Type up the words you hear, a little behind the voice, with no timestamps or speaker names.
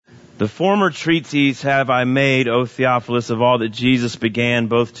The former treatise have I made, O Theophilus, of all that Jesus began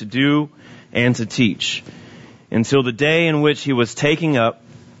both to do and to teach, until the day in which he was taken up,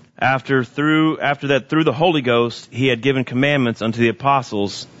 after that through the Holy Ghost he had given commandments unto the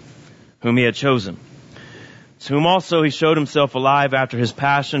apostles whom he had chosen, to whom also he showed himself alive after his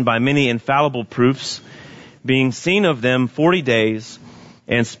passion by many infallible proofs, being seen of them 40 days,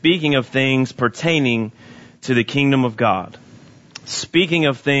 and speaking of things pertaining to the kingdom of God. Speaking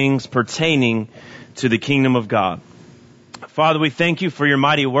of things pertaining to the kingdom of God. Father, we thank you for your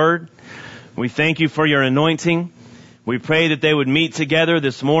mighty word. We thank you for your anointing. We pray that they would meet together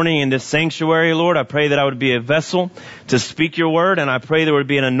this morning in this sanctuary, Lord. I pray that I would be a vessel to speak your word, and I pray there would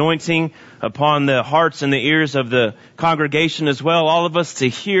be an anointing upon the hearts and the ears of the congregation as well, all of us to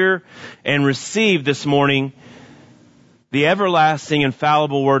hear and receive this morning the everlasting,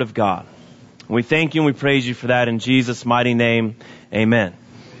 infallible word of God. We thank you and we praise you for that in Jesus' mighty name. Amen.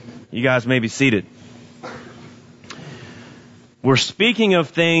 You guys may be seated. We're speaking of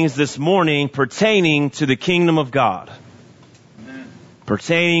things this morning pertaining to the kingdom of God. Amen.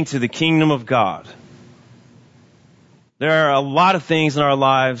 Pertaining to the kingdom of God. There are a lot of things in our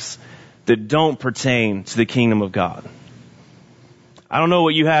lives that don't pertain to the kingdom of God. I don't know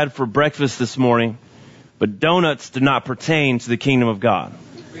what you had for breakfast this morning, but donuts do not pertain to the kingdom of God.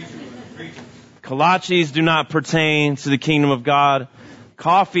 Kolaches do not pertain to the kingdom of God.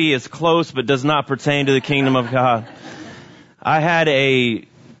 Coffee is close, but does not pertain to the kingdom of God. I had a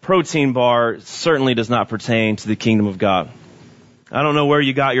protein bar, certainly does not pertain to the kingdom of God. I don't know where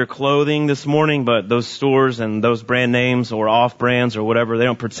you got your clothing this morning, but those stores and those brand names or off brands or whatever, they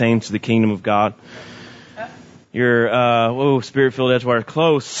don't pertain to the kingdom of God. Your, Spirit-filled Edgewater,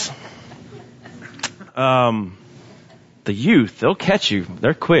 close. The youth, they'll catch you.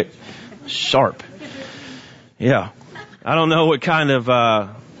 They're quick. Sharp. Yeah. I don't know what kind of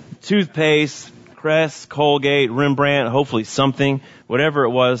toothpaste, Crest, Colgate, Rembrandt, hopefully something, whatever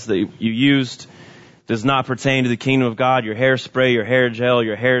it was that you used does not pertain to the kingdom of God. Your hairspray, your hair gel,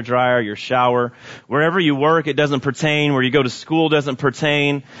 your hair dryer, your shower. Wherever you work, it doesn't pertain. Where you go to school doesn't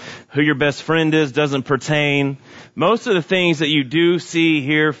pertain. Who your best friend is doesn't pertain. Most of the things that you do, see,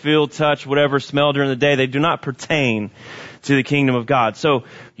 hear, feel, touch, whatever, smell during the day, they do not pertain to the kingdom of God. So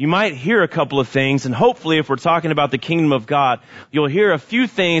you might hear a couple of things, and hopefully if we're talking about the kingdom of God, you'll hear a few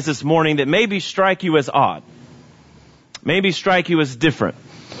things this morning that maybe strike you as odd. Maybe strike you as different.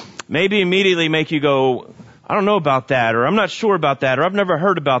 Maybe immediately make you go, I don't know about that, or I'm not sure about that, or I've never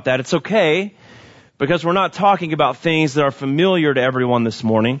heard about that. It's okay, because we're not talking about things that are familiar to everyone this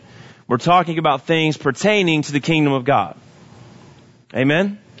morning. We're talking about things pertaining to the kingdom of God.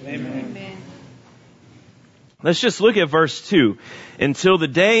 Amen? Amen. Let's just look at verse 2. Until the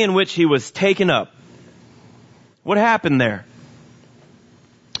day in which he was taken up. What happened there?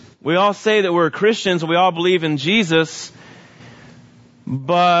 We all say that we're Christians and we all believe in Jesus,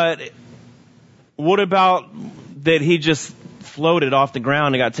 but what about that he just floated off the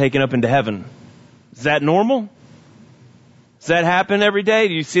ground and got taken up into heaven? Is that normal? Does that happen every day?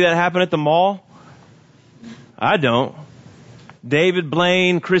 Do you see that happen at the mall? I don't. David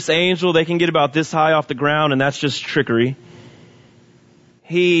Blaine, Chris Angel, they can get about this high off the ground, and that's just trickery.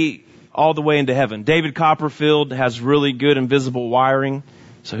 He, all the way into heaven. David Copperfield has really good invisible wiring,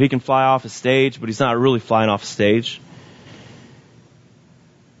 so he can fly off a stage, but he's not really flying off a stage.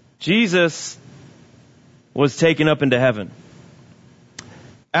 Jesus was taken up into heaven.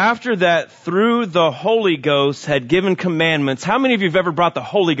 After that, through the Holy Ghost had given commandments. How many of you have ever brought the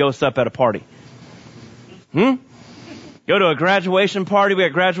Holy Ghost up at a party? Go to a graduation party. We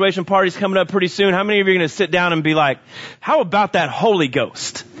got graduation parties coming up pretty soon. How many of you are going to sit down and be like, how about that Holy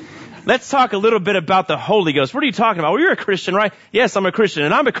Ghost? Let's talk a little bit about the Holy Ghost. What are you talking about? Well, you're a Christian, right? Yes, I'm a Christian,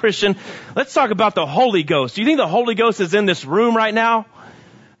 and I'm a Christian. Let's talk about the Holy Ghost. Do you think the Holy Ghost is in this room right now?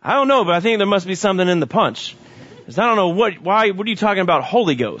 I don't know, but I think there must be something in the punch. Because I don't know what are you talking about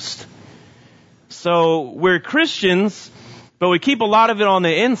Holy Ghost? So we're Christians, but we keep a lot of it on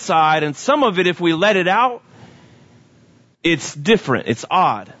the inside, and some of it, if we let it out, it's different. It's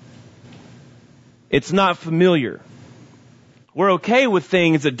odd. It's not familiar. We're okay with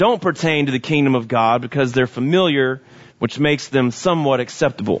things that don't pertain to the kingdom of God because they're familiar, which makes them somewhat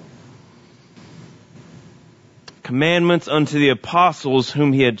acceptable. Commandments unto the apostles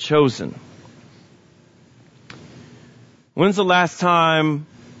whom he had chosen. When's the last time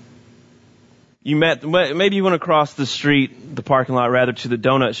you maybe you went across the street, the parking lot rather, to the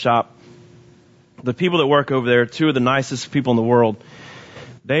donut shop? The people that work over there, two of the nicest people in the world,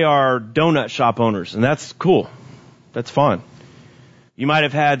 they are donut shop owners, and that's cool. That's fine. You might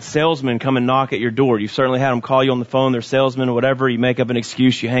have had salesmen come and knock at your door. You've certainly had them call you on the phone. They're salesmen or whatever. You make up an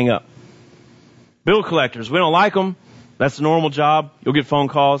excuse. You hang up. Bill collectors. We don't like them. That's a normal job. You'll get phone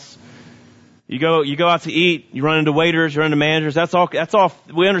calls. You go out to eat. You run into waiters. You run into managers. That's all.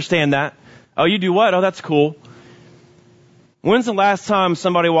 We understand that. Oh, you do what? Oh, that's cool. When's the last time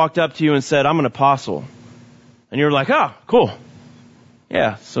somebody walked up to you and said, I'm an apostle? And you're like, oh, cool.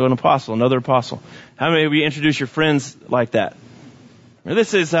 Yeah, so an apostle, another apostle. How many of you introduce your friends like that?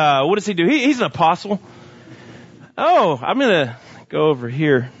 This is, what does he do? He's an apostle. Oh, I'm going to go over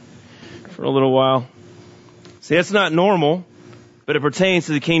here for a little while. See, that's not normal, but it pertains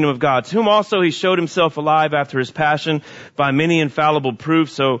to the kingdom of God, to whom also he showed himself alive after his passion by many infallible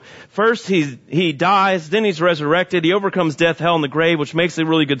proofs. So first he dies, then he's resurrected, he overcomes death, hell, and the grave, which makes a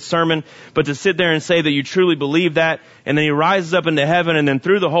really good sermon. But to sit there and say that you truly believe that, and then he rises up into heaven, and then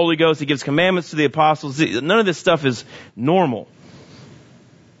through the Holy Ghost he gives commandments to the apostles, none of this stuff is normal.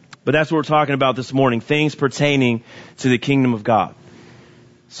 But that's what we're talking about this morning, things pertaining to the kingdom of God.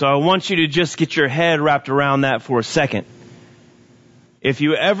 So I want you to just get your head wrapped around that for a second. If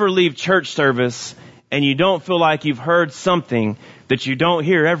you ever leave church service and you don't feel like you've heard something that you don't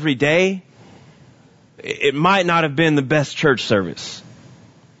hear every day, it might not have been the best church service.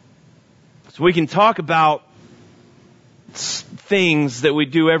 So we can talk about things that we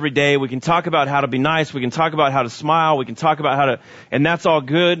do every day. We can talk about how to be nice. We can talk about how to smile. We can talk about how to, and that's all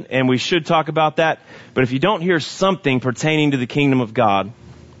good, and we should talk about that. But if you don't hear something pertaining to the kingdom of God,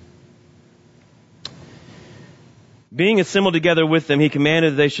 being assembled together with them, he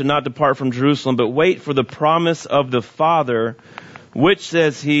commanded that they should not depart from Jerusalem, but wait for the promise of the Father, which,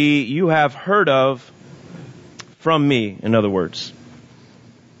 says he, you have heard of from me, in other words.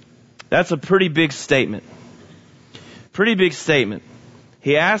 That's a pretty big statement. Pretty big statement.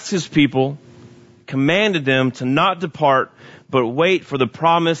 He asked his people, commanded them to not depart, but wait for the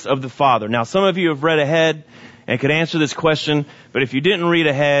promise of the Father. Now, some of you have read ahead and could answer this question, but if you didn't read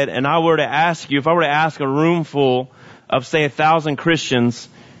ahead, and I were to ask you, if I were to ask a room full of, say, 1,000 Christians,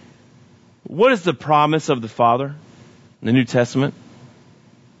 what is the promise of the Father in the New Testament?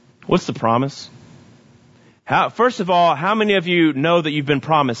 What's the promise? First of all, how many of you know that you've been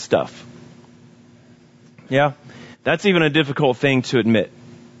promised stuff? Yeah? That's even a difficult thing to admit.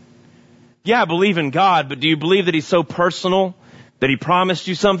 Yeah, I believe in God, but do you believe that he's so personal that he promised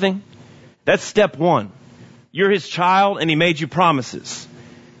you something? That's step one. You're his child and he made you promises.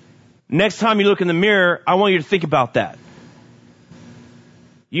 Next time you look in the mirror, I want you to think about that.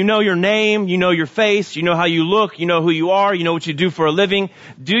 You know your name, you know your face, you know how you look, you know who you are, you know what you do for a living.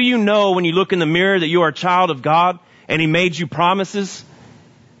 Do you know when you look in the mirror that you are a child of God and he made you promises?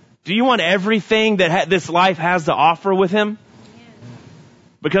 Do you want everything that this life has to offer with him?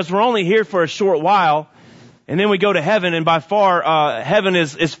 Because we're only here for a short while, and then we go to heaven, and by far, heaven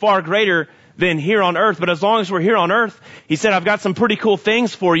is far greater than here on earth. But as long as we're here on earth, he said, I've got some pretty cool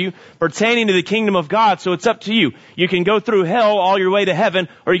things for you pertaining to the kingdom of God, so it's up to you. You can go through hell all your way to heaven,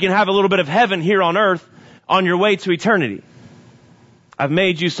 or you can have a little bit of heaven here on earth on your way to eternity. I've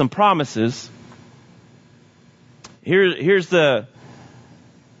made you some promises. Here's the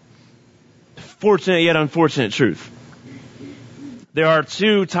fortunate yet unfortunate truth. There are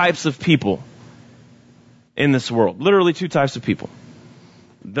two types of people in this world. Literally two types of people.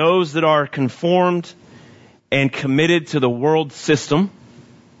 Those that are conformed and committed to the world system,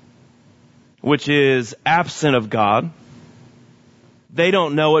 which is absent of God. They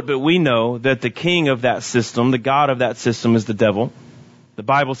don't know it, but we know that the king of that system, the God of that system, is the devil. The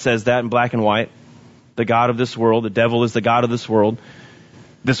Bible says that in black and white. The God of this world. The devil is the God of this world.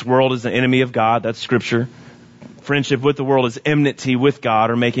 This world is the enemy of God. That's Scripture. Friendship with the world is enmity with God,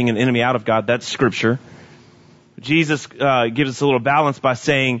 or making an enemy out of God. That's Scripture. Jesus gives us a little balance by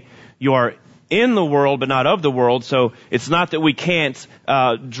saying you are in the world, but not of the world. So it's not that we can't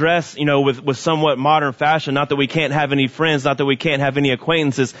dress, with somewhat modern fashion. Not that we can't have any friends. Not that we can't have any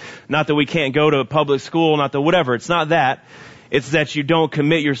acquaintances. Not that we can't go to a public school. Not that whatever. It's not that. It's that you don't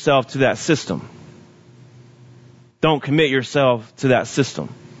commit yourself to that system. Don't commit yourself to that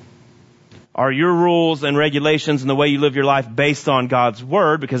system. Are your rules and regulations and the way you live your life based on God's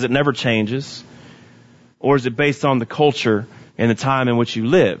Word, because it never changes? Or is it based on the culture and the time in which you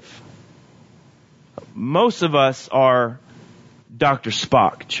live? Most of us are Dr.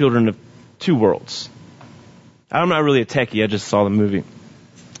 Spock, children of two worlds. I'm not really a techie. I just saw the movie.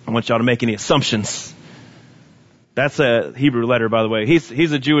 I don't want y'all to make any assumptions. That's a Hebrew letter, by the way.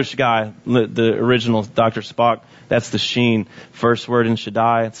 He's a Jewish guy, the original Dr. Spock. That's the Sheen first word in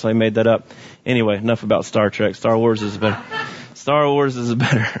Shaddai, so I made that up. Anyway, enough about Star Trek. Star Wars is better. Star Wars is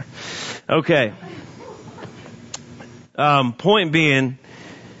better. Okay. Point being,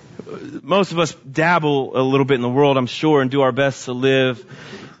 most of us dabble a little bit in the world, I'm sure, and do our best to live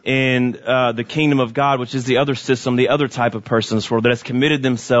in the kingdom of God, which is the other system, the other type of person in this world that has committed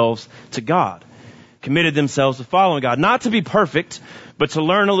themselves to God, committed themselves to following God. Not to be perfect, but to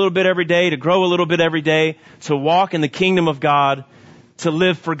learn a little bit every day, to grow a little bit every day, to walk in the kingdom of God, to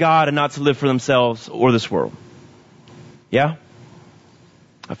live for God and not to live for themselves or this world. Yeah?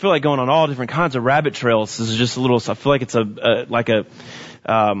 I feel like going on all different kinds of rabbit trails. This is just a little, I feel like it's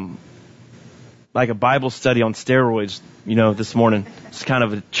like a Bible study on steroids, this morning. It's kind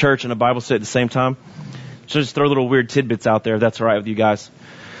of a church and a Bible study at the same time. So just throw little weird tidbits out there if that's all right with you guys.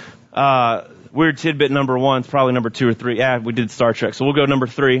 Weird tidbit number 1 is probably number 2 or 3. Yeah, we did Star Trek, so we'll go number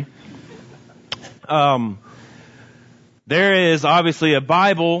 3. There is obviously a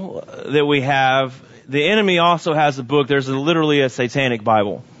Bible that we have. The enemy also has a book. There's literally a satanic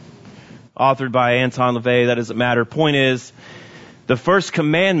Bible authored by Anton LaVey. That doesn't matter. Point is, the first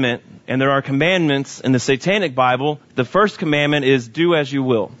commandment, and there are commandments in the satanic Bible, the first commandment is do as you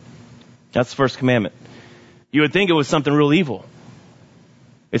will. That's the first commandment. You would think it was something real evil.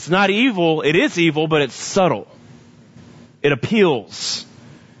 It's not evil. It is evil, but it's subtle. It appeals.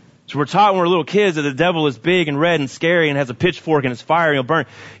 So we're taught when we're little kids that the devil is big and red and scary and has a pitchfork and it's fire and he'll burn.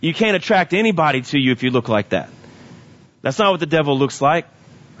 You can't attract anybody to you if you look like that. That's not what the devil looks like.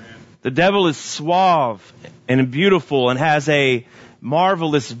 The devil is suave and beautiful and has a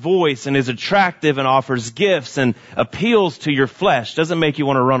marvelous voice and is attractive and offers gifts and appeals to your flesh. Doesn't make you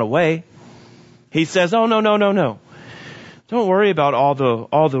want to run away. He says, oh, no. Don't worry about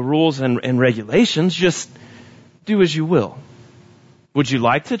all the rules and regulations. Just do as you will. Would you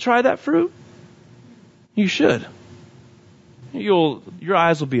like to try that fruit? You should. Your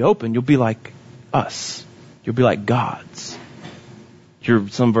eyes will be open. You'll be like us. You'll be like gods.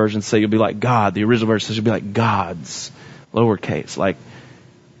 Some versions say you'll be like God. The original version says you'll be like gods. Lowercase, like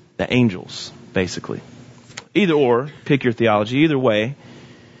the angels, basically. Either or, pick your theology. Either way,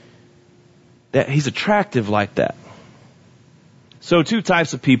 that he's attractive like that. So 2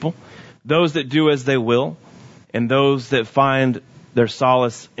 types of people. Those that do as they will, and those that find their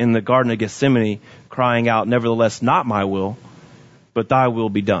solace in the Garden of Gethsemane, crying out, nevertheless, not my will, but thy will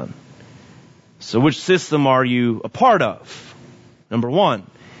be done. So which system are you a part of? Number 1.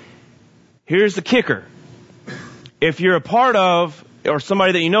 Here's the kicker. If you're a part of, or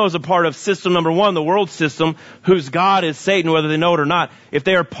somebody that you know is a part of system number 1, the world system, whose God is Satan, whether they know it or not, if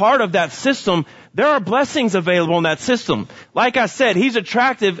they are part of that system, there are blessings available in that system. Like I said, he's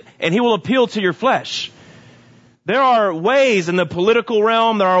attractive and he will appeal to your flesh. There are ways in the political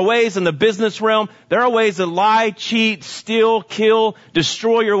realm, there are ways in the business realm, there are ways to lie, cheat, steal, kill,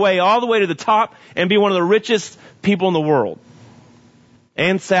 destroy your way all the way to the top and be one of the richest people in the world.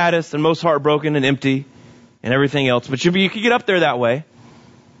 And saddest and most heartbroken and empty and everything else. But you could get up there that way.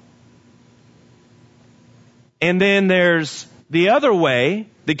 And then there's the other way,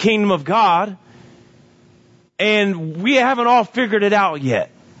 the kingdom of God. And we haven't all figured it out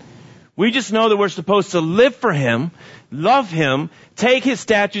yet. We just know that we're supposed to live for Him, love Him, take His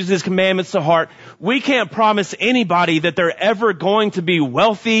statutes, His commandments to heart. We can't promise anybody that they're ever going to be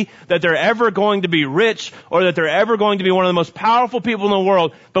wealthy, that they're ever going to be rich, or that they're ever going to be one of the most powerful people in the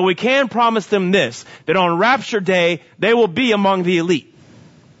world. But we can promise them this, that on Rapture Day, they will be among the elite.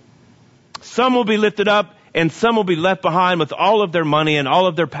 Some will be lifted up, and some will be left behind with all of their money and all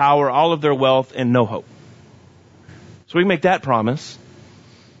of their power, all of their wealth, and no hope. So we can make that promise.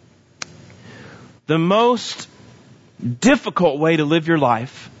 The most difficult way to live your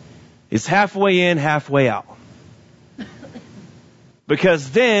life is halfway in, halfway out. Because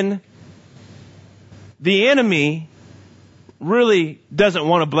then the enemy really doesn't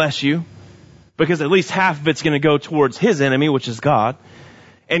want to bless you, because at least half of it's going to go towards his enemy, which is God.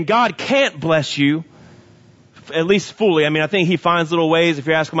 And God can't bless you, at least fully. I mean, I think He finds little ways, if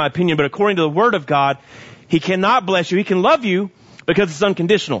you're asking my opinion, but according to the Word of God, He cannot bless you. He can love you because it's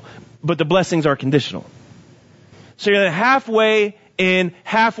unconditional. But the blessings are conditional. So you're halfway in,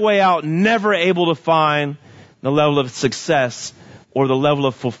 halfway out, never able to find the level of success or the level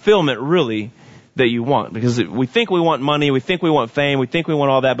of fulfillment, really, that you want. Because we think we want money, we think we want fame, we think we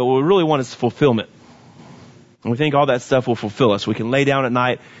want all that, but what we really want is fulfillment. And we think all that stuff will fulfill us. We can lay down at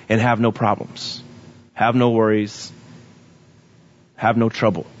night and have no problems, have no worries, have no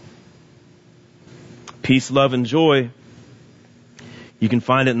trouble. Peace, love, and joy, you can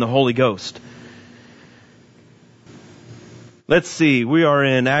find it in the Holy Ghost. Let's see. We are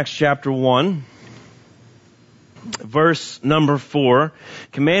in Acts chapter 1, verse number 4.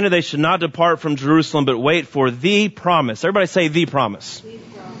 Commanded they should not depart from Jerusalem, but wait for the promise. Everybody say the promise.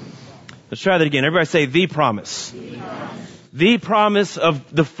 Let's try that again. Everybody say the promise. The promise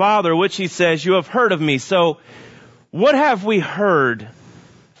of the Father, which he says, you have heard of me. So what have we heard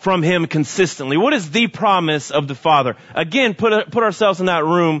from him consistently? What is the promise of the Father? Again, put ourselves in that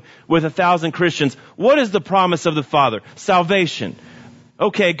room with 1,000 Christians. What is the promise of the Father? Salvation.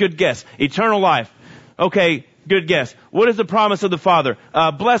 Okay, good guess. Eternal life. Okay, good guess. What is the promise of the Father?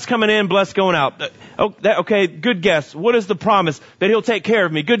 Blessed coming in, blessed going out. Okay, good guess. What is the promise? That he'll take care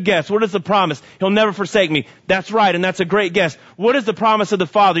of me. Good guess. What is the promise? He'll never forsake me. That's right, and that's a great guess. What is the promise of the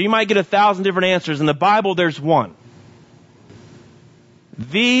Father? You might get 1,000 different answers. In the Bible, there's one.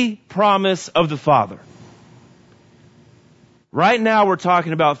 The promise of the Father. Right now, we're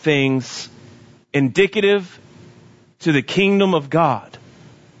talking about things indicative to the kingdom of God.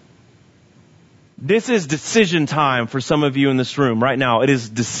 This is decision time for some of you in this room. Right now, it is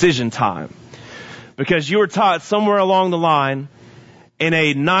decision time. Because you were taught somewhere along the line, in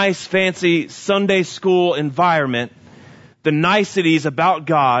a nice, fancy Sunday school environment, the niceties about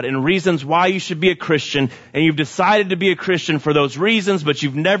God and reasons why you should be a Christian, and you've decided to be a Christian for those reasons, but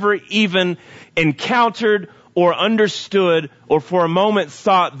you've never even encountered or understood or for a moment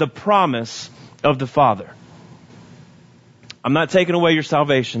sought the promise of the Father. I'm not taking away your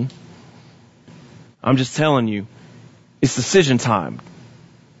salvation. I'm just telling you, it's decision time.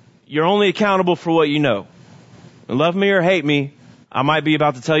 You're only accountable for what you know. Love me or hate me, I might be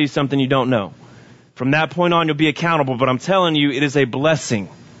about to tell you something you don't know. From that point on, you'll be accountable, but I'm telling you, it is a blessing.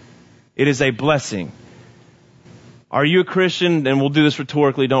 It is a blessing. Are you a Christian? And we'll do this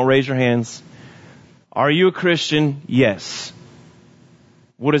rhetorically, don't raise your hands. Are you a Christian? Yes.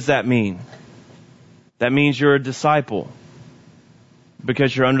 What does that mean? That means you're a disciple.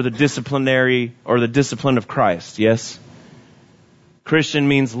 Because you're under the disciplinary or the discipline of Christ, yes? Christian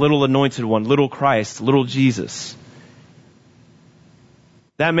means little anointed one, little Christ, little Jesus.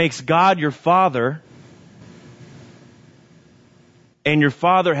 That makes God your Father, and your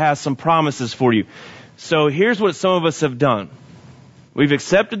Father has some promises for you. So here's what some of us have done. We've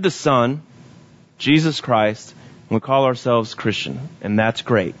accepted the Son, Jesus Christ, and we call ourselves Christian, and that's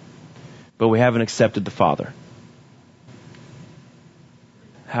great. But we haven't accepted the Father.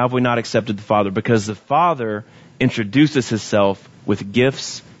 How have we not accepted the Father? Because the Father introduces himself with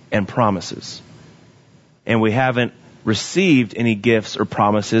gifts and promises. And we haven't received any gifts or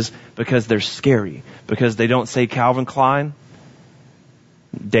promises because they're scary. Because they don't say Calvin Klein.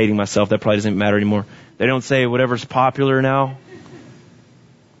 Dating myself, that probably doesn't matter anymore. They don't say whatever's popular now.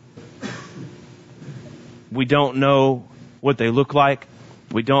 We don't know what they look like.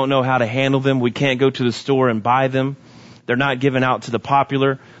 We don't know how to handle them. We can't go to the store and buy them. They're not given out to the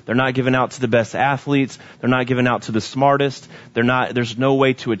popular. They're not given out to the best athletes. They're not given out to the smartest. There's no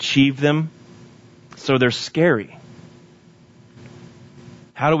way to achieve them. So they're scary.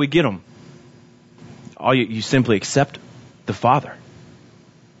 How do we get them? You simply accept the Father.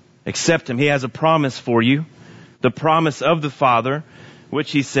 Accept him. He has a promise for you. The promise of the Father,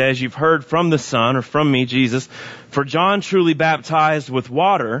 which he says you've heard from the Son, or from me, Jesus. For John truly baptized with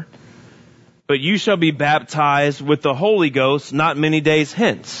water, but you shall be baptized with the Holy Ghost not many days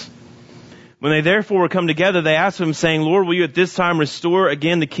hence. When they therefore were come together, they asked him, saying, Lord, will you at this time restore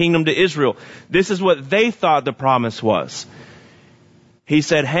again the kingdom to Israel? This is what they thought the promise was. He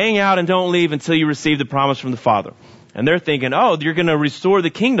said, hang out and don't leave until you receive the promise from the Father. And they're thinking, oh, you're going to restore the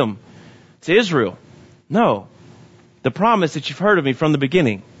kingdom to Israel. No. The promise that you've heard of me from the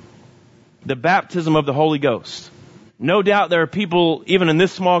beginning. The baptism of the Holy Ghost. No doubt there are people, even in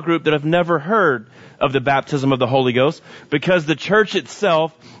this small group, that have never heard of the baptism of the Holy Ghost, because the church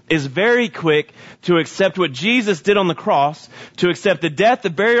itself is very quick to accept what Jesus did on the cross, to accept the death, the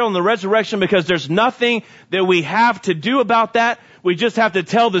burial, and the resurrection, because there's nothing that we have to do about that. We just have to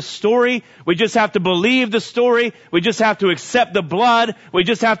tell the story. We just have to believe the story. We just have to accept the blood. We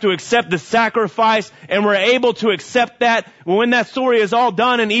just have to accept the sacrifice. And we're able to accept that when that story is all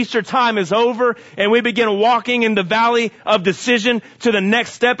done and Easter time is over and we begin walking in the valley of decision to the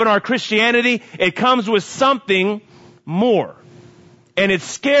next step in our Christianity. It comes with something more. And it's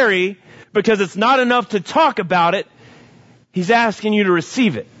scary because it's not enough to talk about it. He's asking you to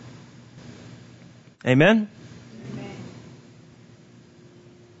receive it. Amen?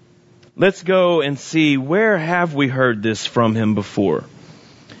 Let's go and see, where have we heard this from him before?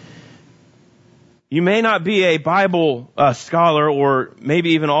 You may not be a Bible scholar or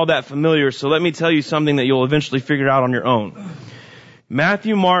maybe even all that familiar, so let me tell you something that you'll eventually figure out on your own.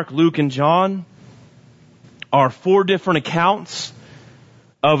 Matthew, Mark, Luke, and John are 4 different accounts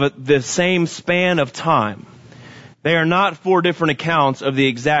of the same span of time. They are not 4 different accounts of the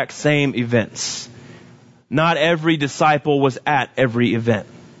exact same events. Not every disciple was at every event.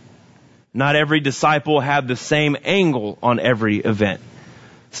 Not every disciple had the same angle on every event.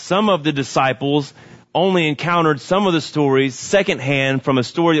 Some of the disciples only encountered some of the stories secondhand from a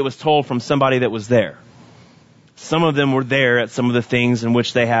story that was told from somebody that was there. Some of them were there at some of the things in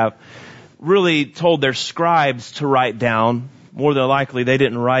which they have really told their scribes to write down. More than likely, they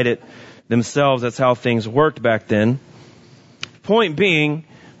didn't write it themselves. That's how things worked back then. Point being,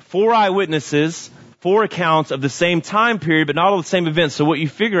 4 eyewitnesses, 4 accounts of the same time period, but not all the same events. So what you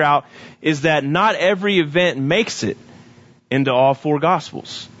figure out is that not every event makes it into all 4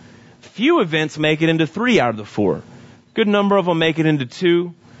 Gospels. Few events make it into 3 out of the 4. Good number of them make it into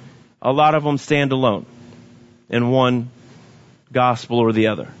 2. A lot of them stand alone in one Gospel or the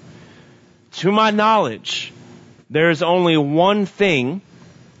other. To my knowledge, there is only one thing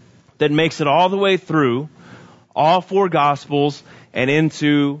that makes it all the way through all 4 Gospels and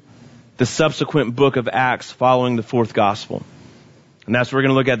into the subsequent book of Acts following the 4th Gospel. And that's what we're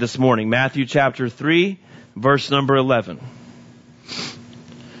going to look at this morning. Matthew chapter 3, verse number 11.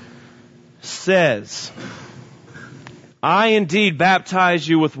 Says, I indeed baptize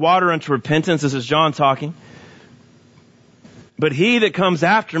you with water unto repentance. This is John talking. But he that comes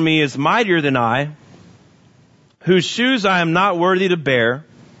after me is mightier than I, whose shoes I am not worthy to bear.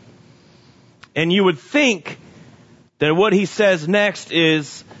 And you would think that what he says next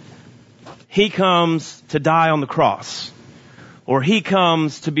is, he comes to die on the cross, or he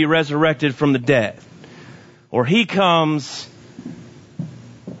comes to be resurrected from the dead, or he comes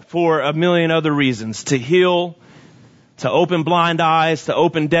for a million other reasons, to heal, to open blind eyes, to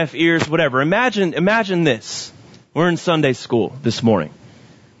open deaf ears, whatever. Imagine this. We're in Sunday school this morning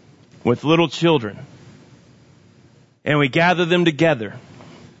with little children, and we gather them together,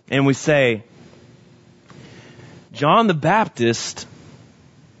 and we say, John the Baptist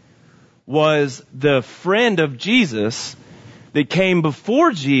was the friend of Jesus that came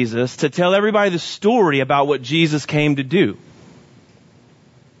before Jesus to tell everybody the story about what Jesus came to do.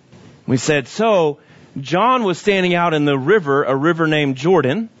 We said, so John was standing out in the river, a river named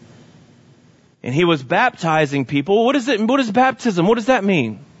Jordan, and he was baptizing people. What is baptism? What does that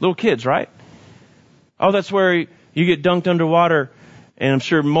mean? Little kids, right? Oh, that's where you get dunked underwater, and I'm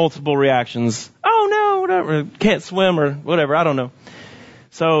sure multiple reactions. Oh no, whatever, can't swim or whatever, I don't know.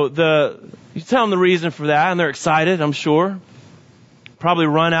 So you tell them the reason for that, and they're excited, I'm sure. Probably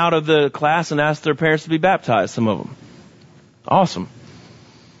run out of the class and ask their parents to be baptized, some of them. Awesome.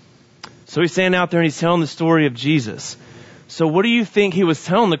 So he's standing out there and he's telling the story of Jesus. So what do you think he was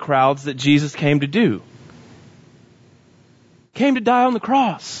telling the crowds that Jesus came to do? Came to die on the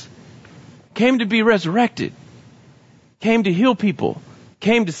cross. Came to be resurrected. Came to heal people.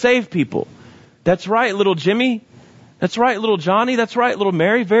 Came to save people. That's right, little Jimmy. That's right, little Johnny. That's right, little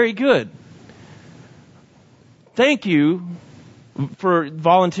Mary. Very good. Thank you for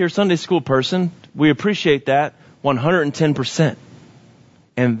volunteer Sunday school person. We appreciate that 110%.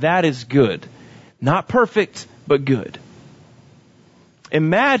 And that is good. Not perfect, but good.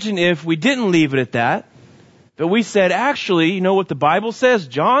 Imagine if we didn't leave it at that, but we said, actually, you know what the Bible says?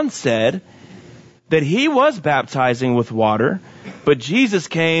 John said that he was baptizing with water, but Jesus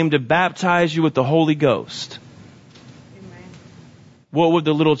came to baptize you with the Holy Ghost. Amen. What would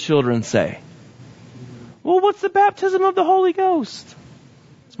the little children say? Well, what's the baptism of the Holy Ghost?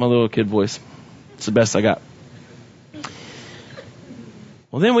 It's my little kid voice. It's the best I got.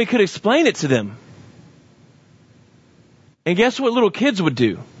 Well, then we could explain it to them. And guess what little kids would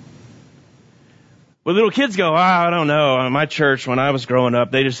do? Well, little kids go, I don't know. My church, when I was growing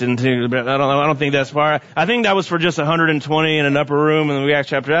up, they just didn't think, I don't think that's far. I think that was for just 120 in an upper room in the Acts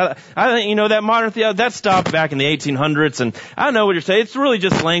chapter. I think, that modern theology, that stopped back in the 1800s. And I know what you're saying. It's really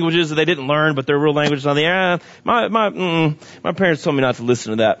just languages that they didn't learn, but they're real languages on the air. My parents told me not to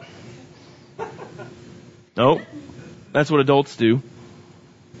listen to that. Nope. That's what adults do.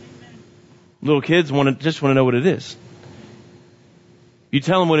 Little kids just want to know what it is. You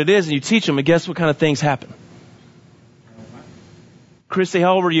tell them what it is and you teach them, and guess what kind of things happen? Christy,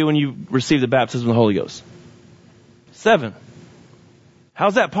 how old were you when you received the baptism of the Holy Ghost? 7.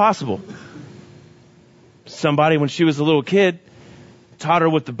 How's that possible? Somebody, when she was a little kid, taught her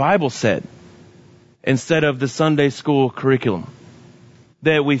what the Bible said instead of the Sunday school curriculum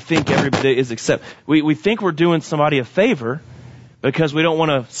that we think everybody is accept. We think we're doing somebody a favor because we don't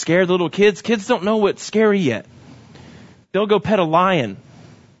want to scare the little kids. Kids don't know what's scary yet. They'll go pet a lion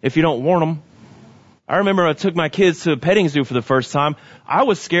if you don't warn them. I remember I took my kids to a petting zoo for the first time. I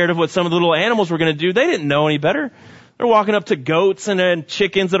was scared of what some of the little animals were going to do. They didn't know any better. They're walking up to goats and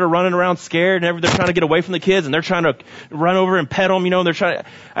chickens that are running around scared, and they're trying to get away from the kids, and they're trying to run over and pet them, and they're trying to,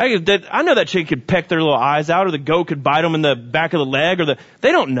 I know that chicken could peck their little eyes out, or the goat could bite them in the back of the leg,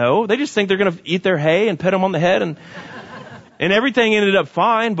 they don't know. They just think they're going to eat their hay and pet them on the head, and everything ended up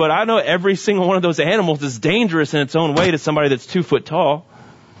fine, but I know every single one of those animals is dangerous in its own way to somebody that's 2 foot tall.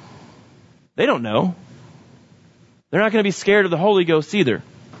 They don't know. They're not going to be scared of the Holy Ghost either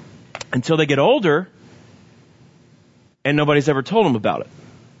until they get older and nobody's ever told them about it.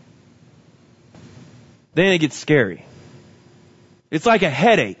 Then it gets scary. It's like a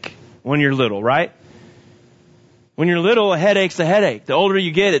headache when you're little, right? When you're little, a headache's a headache. The older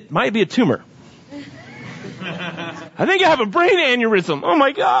you get, it might be a tumor. I think I have a brain aneurysm. Oh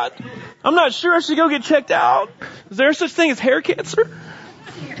my God. I'm not sure I should go get checked out. Is there such thing as hair cancer?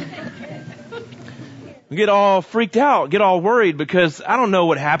 We get all freaked out, get all worried because I don't know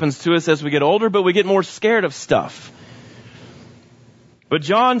what happens to us as we get older, but we get more scared of stuff. But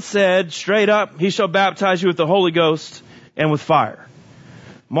John said straight up, he shall baptize you with the Holy Ghost and with fire.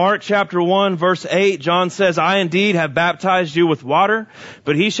 Mark chapter 1 verse 8, John says, I indeed have baptized you with water,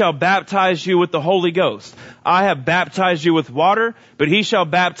 but he shall baptize you with the Holy Ghost. I have baptized you with water, but he shall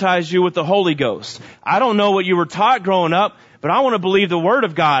baptize you with the Holy Ghost. I don't know what you were taught growing up, but I want to believe the Word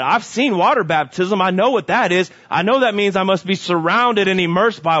of God. I've seen water baptism. I know what that is. I know that means I must be surrounded and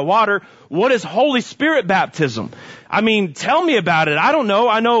immersed by water. What is Holy Spirit baptism? I mean, tell me about it. I don't know.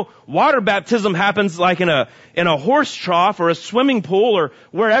 I know water baptism happens like in a horse trough or a swimming pool or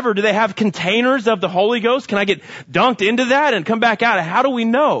wherever. Do they have containers of the Holy Ghost? Can I get dunked into that and come back out? How do we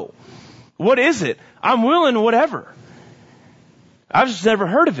know? What is it? I'm willing whatever. I've just never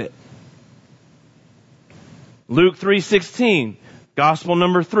heard of it. Luke 3:16, gospel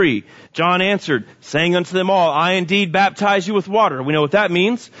number 3. John answered, saying unto them all, I indeed baptize you with water. We know what that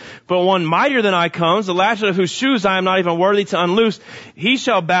means. But one mightier than I comes, the latchet of whose shoes I am not even worthy to unloose. He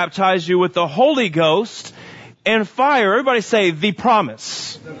shall baptize you with the Holy Ghost and fire. Everybody say, the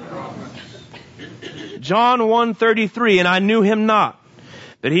promise. The promise. John 1:33, and I knew him not.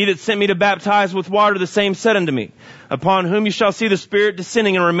 But he that sent me to baptize with water, the same said unto me, upon whom you shall see the Spirit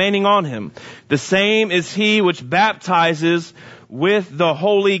descending and remaining on him. The same is he which baptizes with the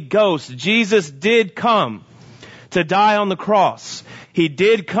Holy Ghost. Jesus did come to die on the cross. He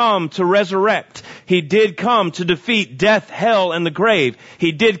did come to resurrect. He did come to defeat death, hell, and the grave.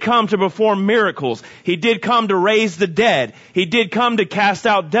 He did come to perform miracles. He did come to raise the dead. He did come to cast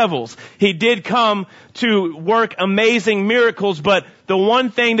out devils. He did come to work amazing miracles. But the one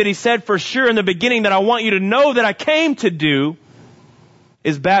thing that he said for sure in the beginning that I want you to know that I came to do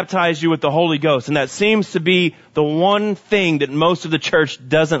is baptize you with the Holy Ghost. And that seems to be the one thing that most of the church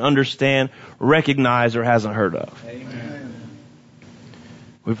doesn't understand, recognize, or hasn't heard of. Amen.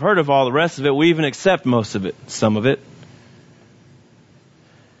 We've heard of all the rest of it. We even accept most of it, some of it.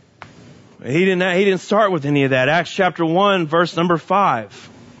 He didn't start with any of that. Acts chapter 1, verse number 5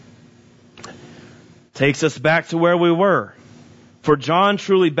 takes us back to where we were. For John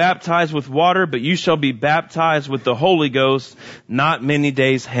truly baptized with water, but you shall be baptized with the Holy Ghost not many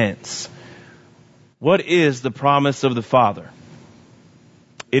days hence. What is the promise of the Father?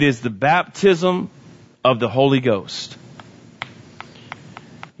 It is the baptism of the Holy Ghost.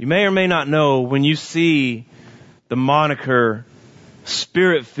 You may or may not know, when you see the moniker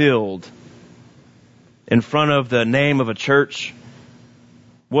Spirit-filled in front of the name of a church,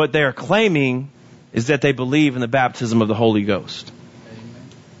 what they are claiming is that they believe in the baptism of the Holy Ghost.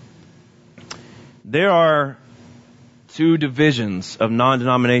 There are 2 divisions of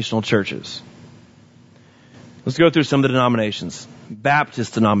non-denominational churches. Let's go through some of the denominations.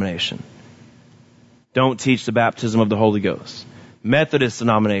 Baptist denomination. Don't teach the baptism of the Holy Ghost. Methodist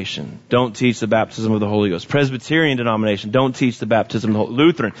denomination, don't teach the baptism of the Holy Ghost. Presbyterian denomination, don't teach the baptism of the Holy Ghost.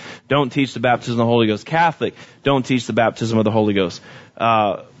 Lutheran, don't teach the baptism of the Holy Ghost. Catholic, don't teach the baptism of the Holy Ghost.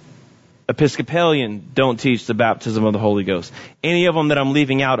 Episcopalian, don't teach the baptism of the Holy Ghost. Any of them that I'm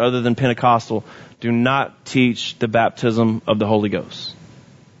leaving out other than Pentecostal do not teach the baptism of the Holy Ghost.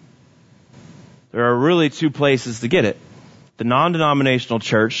 There are really 2 places to get it. The non-denominational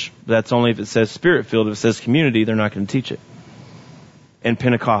church, that's only if it says Spirit-filled. If it says community, they're not going to teach it. And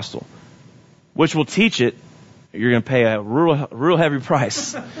Pentecostal, which will teach it, you're going to pay a real heavy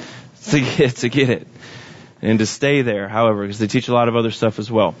price to get it and to stay there, however, because they teach a lot of other stuff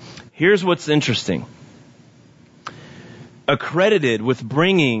as well. Here's what's interesting. Accredited with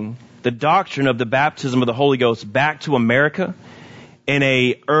bringing the doctrine of the baptism of the Holy Ghost back to America in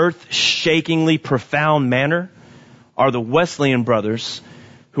a earth-shakingly profound manner are the Wesleyan brothers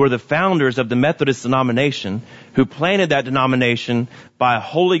who are the founders of the Methodist denomination, who planted that denomination by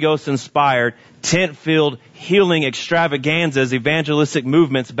Holy Ghost inspired, tent-filled, healing extravaganzas, evangelistic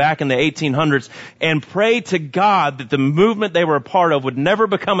movements back in the 1800s, and prayed to God that the movement they were a part of would never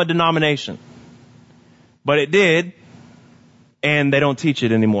become a denomination. But it did, and they don't teach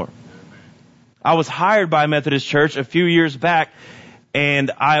it anymore. I was hired by a Methodist church a few years back,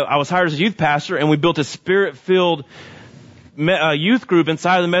 and I was hired as a youth pastor, and we built a spirit-filled youth group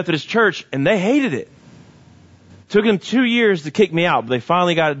inside of the Methodist church, and they hated it. Took them 2 years to kick me out, but they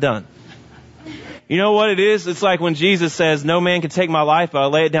finally got it done. You know what it is? It's like when Jesus says, no man can take my life, but I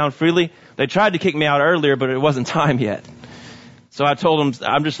lay it down freely. They tried to kick me out earlier, but it wasn't time yet. So I told them,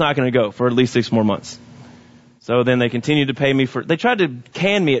 I'm just not going to go for at least 6 more months. So then they continued to pay me they tried to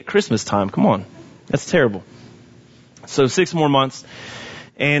can me at Christmas time. Come on. That's terrible. So 6 more months.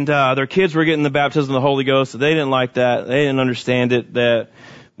 And their kids were getting the baptism of the Holy Ghost. So they didn't like that. They didn't understand it, that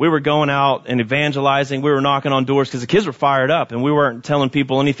we were going out and evangelizing. We were knocking on doors because the kids were fired up. And we weren't telling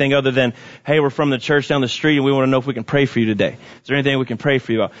people anything other than, hey, we're from the church down the street and we want to know if we can pray for you today. Is there anything we can pray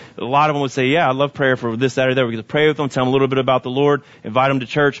for you about? A lot of them would say, yeah, I'd love prayer for this, that, or that. We could pray with them, tell them a little bit about the Lord, invite them to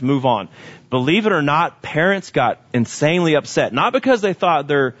church, move on. Believe it or not, parents got insanely upset. Not because they thought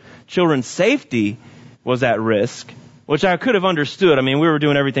their children's safety was at risk, which I could have understood. I mean, we were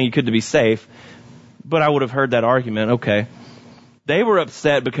doing everything you could to be safe, but I would have heard that argument. Okay. They were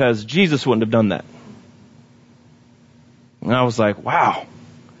upset because Jesus wouldn't have done that. And I was like, wow,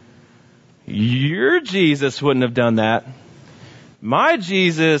 your Jesus wouldn't have done that. My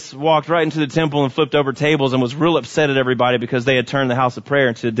Jesus walked right into the temple and flipped over tables and was real upset at everybody because they had turned the house of prayer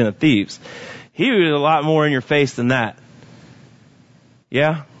into a den of thieves. He was a lot more in your face than that.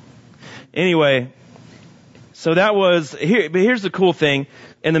 Yeah? Anyway, so that was, but here's the cool thing.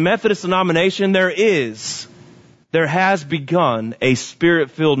 In the Methodist denomination, there has begun a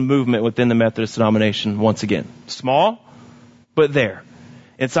spirit-filled movement within the Methodist denomination once again. Small, but there.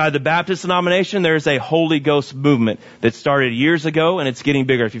 Inside the Baptist denomination, there's a Holy Ghost movement that started years ago, and it's getting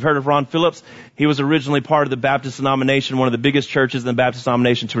bigger. If you've heard of Ron Phillips, he was originally part of the Baptist denomination, one of the biggest churches in the Baptist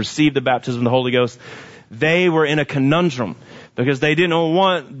denomination to receive the baptism of the Holy Ghost. They were in a conundrum because they didn't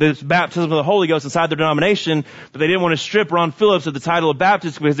want this baptism of the Holy Ghost inside their denomination, but they didn't want to strip Ron Phillips of the title of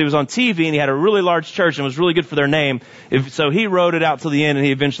Baptist because he was on TV and he had a really large church and was really good for their name. So he wrote it out till the end and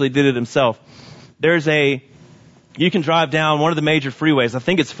he eventually did it himself. You can drive down one of the major freeways. I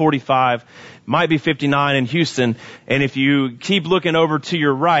think it's 45, might be 59 in Houston. And if you keep looking over to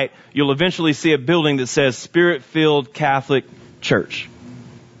your right, you'll eventually see a building that says Spirit-Filled Catholic Church.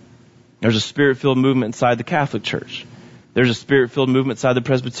 There's a Spirit-Filled movement inside the Catholic Church. There's a Spirit-Filled movement inside the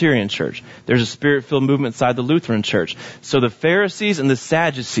Presbyterian Church. There's a Spirit-Filled movement inside the Lutheran Church. So the Pharisees and the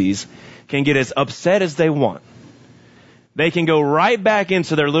Sadducees can get as upset as they want. They can go right back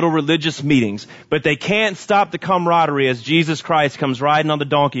into their little religious meetings, but they can't stop the camaraderie as Jesus Christ comes riding on the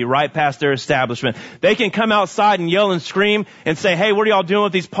donkey right past their establishment. They can come outside and yell and scream and say, hey, what are y'all doing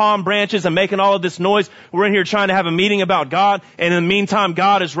with these palm branches and making all of this noise? We're in here trying to have a meeting about God, and in the meantime,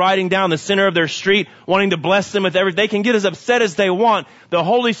 God is riding down the center of their street, wanting to bless them with everything. They can get as upset as they want. The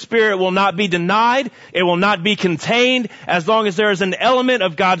Holy Spirit will not be denied. It will not be contained as long as there is an element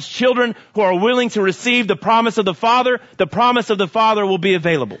of God's children who are willing to receive the promise of the Father. The promise of the Father will be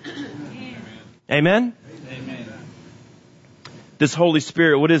available. Amen? Amen. This Holy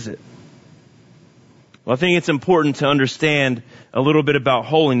Spirit, what is it? Well, I think it's important to understand a little bit about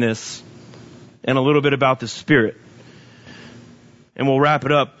holiness and a little bit about the Spirit. And we'll wrap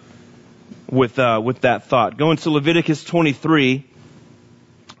it up with that thought. Going to Leviticus 23,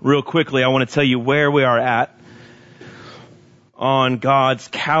 real quickly, I want to tell you where we are at on God's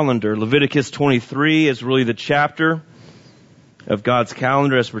calendar. Leviticus 23 is really the chapter of God's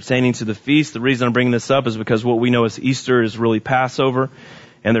calendar as pertaining to the feast. The reason I'm bringing this up is because what we know as Easter is really Passover,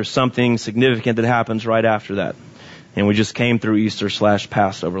 and there's something significant that happens right after that. And we just came through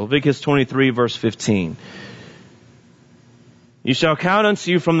Easter/Passover. Leviticus 23, verse 15. You shall count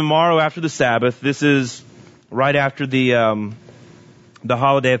unto you from the morrow after the Sabbath. This is right after the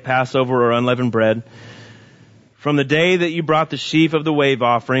holiday of Passover or unleavened bread. From the day that you brought the sheaf of the wave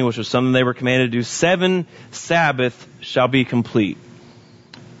offering, which was something they were commanded to do, 7 Sabbaths shall be complete.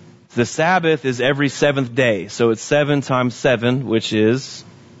 The Sabbath is every 7th day. So it's 7 times 7, which is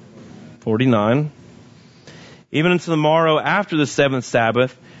 49. Even unto the morrow after the 7th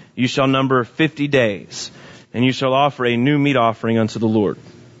Sabbath, you shall number 50 days. And you shall offer a new meat offering unto the Lord.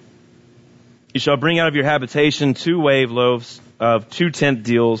 You shall bring out of your habitation 2 wave loaves of 2 tenth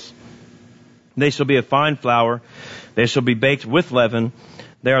deals. They shall be of fine flour. They shall be baked with leaven.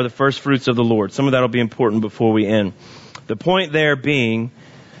 They are the first fruits of the Lord. Some of that will be important before we end. The point there being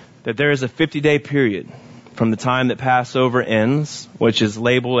that there is a 50-day period from the time that Passover ends, which is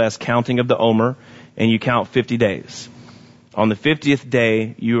labeled as counting of the Omer, and you count 50 days. On the 50th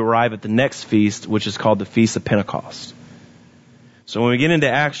day, you arrive at the next feast, which is called the Feast of Pentecost. So when we get into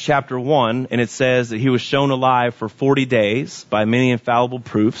Acts chapter 1, and it says that he was shown alive for 40 days by many infallible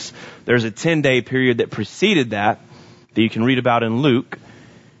proofs, there's a 10-day period that preceded that you can read about in Luke.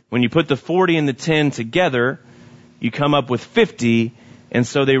 When you put the 40 and the 10 together, you come up with 50, and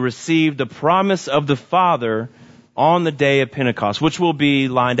so they received the promise of the Father on the day of Pentecost, which will be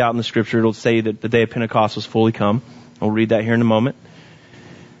lined out in the scripture. It'll say that the day of Pentecost was fully come. We'll read that here in a moment.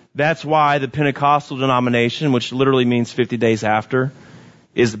 That's why the Pentecostal denomination, which literally means 50 days after,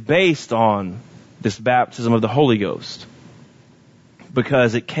 is based on this baptism of the Holy Ghost,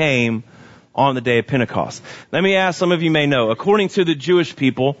 because it came on the day of Pentecost. Let me ask, some of you may know, according to the Jewish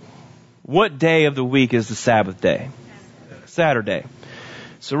people, what day of the week is the Sabbath day? Saturday.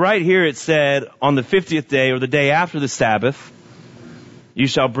 So right here it said, on the 50th day, or the day after the Sabbath, you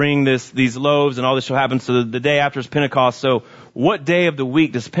shall bring these loaves, and all this shall happen. So the day after is Pentecost. So what day of the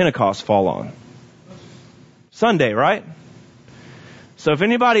week does Pentecost fall on? Sunday, right? So if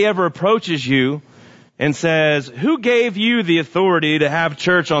anybody ever approaches you and says, who gave you the authority to have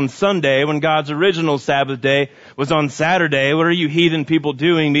church on Sunday when God's original Sabbath day was on Saturday? What are you heathen people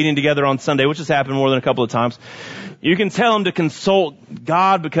doing meeting together on Sunday? Which has happened more than a couple of times. You can tell them to consult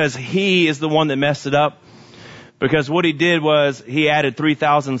God, because He is the one that messed it up. Because what He did was He added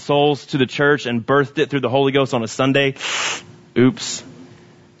 3,000 souls to the church and birthed it through the Holy Ghost on a Sunday. Oops.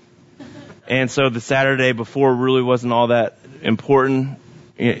 And so the Saturday before really wasn't all that important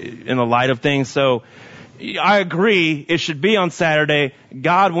in the light of things. So I agree, it should be on Saturday.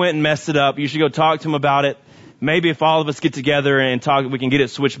 God went and messed it up. You should go talk to Him about it. Maybe if all of us get together and talk, we can get it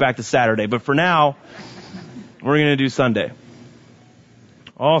switched back to Saturday. But for now, we're going to do Sunday.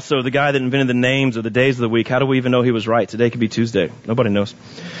 Also, the guy that invented the names of the days of the week, how do we even know he was right? Today could be Tuesday. Nobody knows.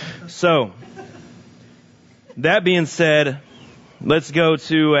 So, that being said, let's go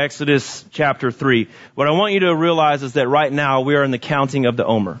to Exodus chapter 3. What I want you to realize is that right now we are in the counting of the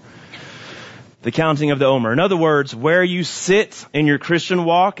Omer. The counting of the Omer. In other words, where you sit in your Christian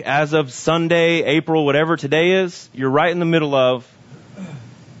walk as of Sunday, April, whatever today is, you're right in the middle of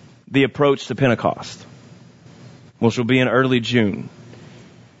the approach to Pentecost, which will be in early June.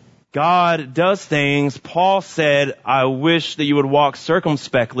 God does things. Paul said, I wish that you would walk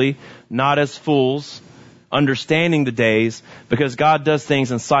circumspectly, not as fools, understanding the days, because God does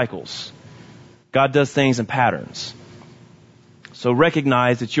things in cycles. God does things in patterns. So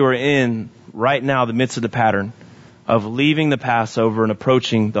recognize that you are in, right now, the midst of the pattern of leaving the Passover and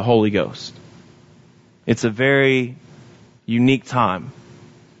approaching the Holy Ghost. It's a very unique time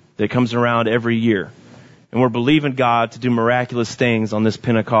that comes around every year. And we're believing God to do miraculous things on this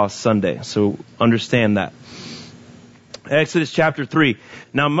Pentecost Sunday. So understand that. Exodus chapter 3.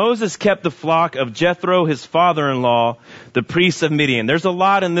 Now Moses kept the flock of Jethro, his father-in-law, the priest of Midian. There's a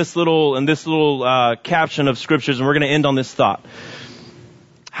lot in this little caption of scriptures, and we're going to end on this thought.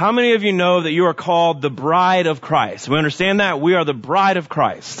 How many of you know that you are called the bride of Christ? We understand that? We are the bride of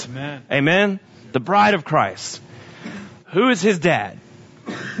Christ. Amen. Amen? The bride of Christ. Who is His dad?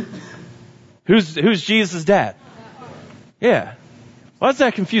 Who's Jesus' dad? Yeah. Why is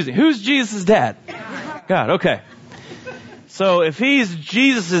that confusing? Who's Jesus' dad? God, okay. So if He's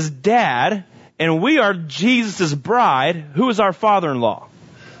Jesus' dad and we are Jesus' bride, who is our father-in-law?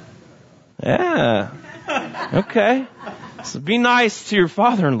 Yeah. Okay. So be nice to your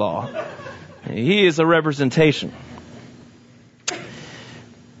father-in-law. He is a representation.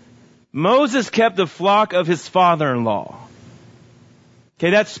 Moses kept the flock of his father-in-law.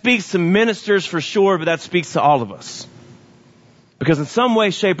 Okay, that speaks to ministers for sure, but that speaks to all of us. Because in some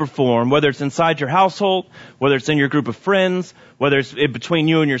way, shape, or form, whether it's inside your household, whether it's in your group of friends, whether it's between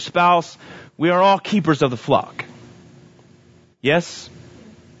you and your spouse, we are all keepers of the flock. Yes?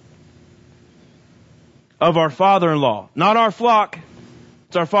 Of our father-in-law. Not our flock.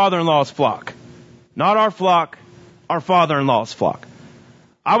 It's our father-in-law's flock. Not our flock, our father-in-law's flock.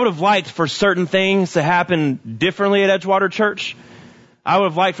 I would have liked for certain things to happen differently at Edgewater Church. I would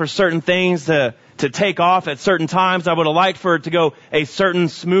have liked for certain things to take off at certain times. I would have liked for it to go a certain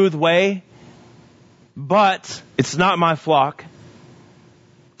smooth way. But it's not my flock.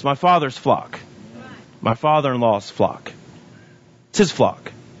 It's my Father's flock. My father-in-law's flock. It's His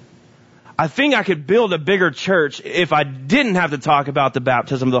flock. I think I could build a bigger church if I didn't have to talk about the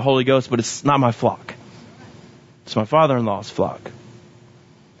baptism of the Holy Ghost, but it's not my flock. It's my father-in-law's flock.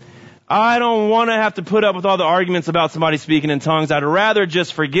 I don't want to have to put up with all the arguments about somebody speaking in tongues. I'd rather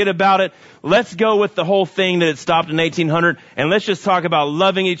just forget about it. Let's go with the whole thing that it stopped in 1800, and let's just talk about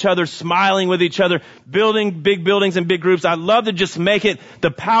loving each other, smiling with each other, building big buildings and big groups. I'd love to just make it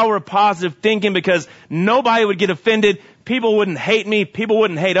the power of positive thinking, because nobody would get offended. People wouldn't hate me. People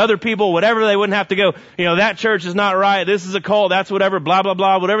wouldn't hate other people. Whatever, they wouldn't have to go, that church is not right. This is a cult. That's whatever, blah, blah,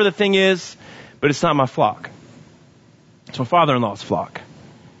 blah, whatever the thing is. But it's not my flock. It's my father-in-law's flock.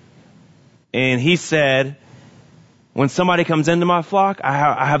 And he said, when somebody comes into my flock,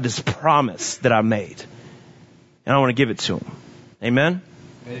 I have this promise that I made. And I want to give it to him. Amen?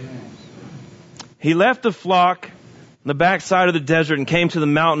 Amen. He left the flock on the backside of the desert and came to the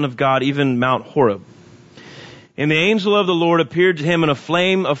mountain of God, even Mount Horeb. And the angel of the Lord appeared to him in a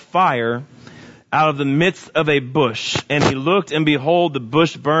flame of fire out of the midst of a bush. And he looked, and behold, the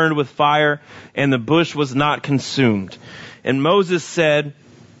bush burned with fire, and the bush was not consumed. And Moses said,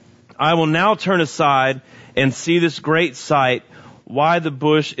 I will now turn aside and see this great sight, why the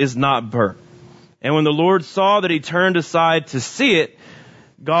bush is not burnt. And when the Lord saw that he turned aside to see it,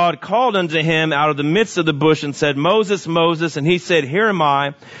 God called unto him out of the midst of the bush and said, Moses, Moses. And he said, Here am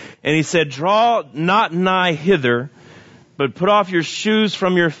I. And he said, Draw not nigh hither, but put off your shoes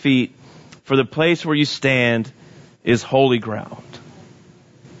from your feet, for the place where you stand is holy ground.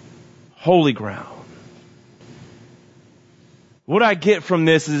 Holy ground. What I get from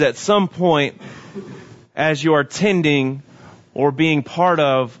this is, at some point, as you are tending or being part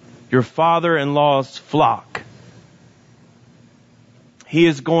of your father-in-law's flock, he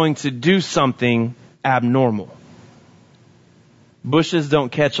is going to do something abnormal. Bushes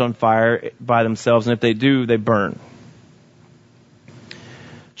don't catch on fire by themselves, and if they do, they burn.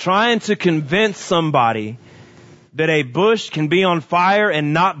 Trying to convince somebody that a bush can be on fire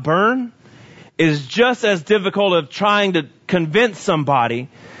and not burn is just as difficult as trying to convince somebody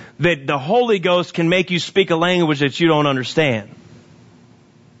that the Holy Ghost can make you speak a language that you don't understand.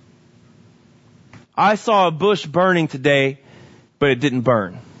 I saw a bush burning today, but it didn't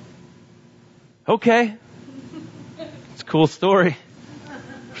burn. Okay. It's a cool story.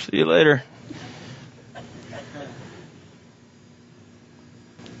 See you later.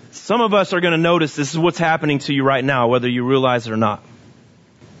 Some of us are going to notice this is what's happening to you right now, whether you realize it or not.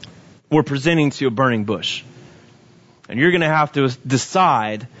 We're presenting to you a burning bush. And you're going to have to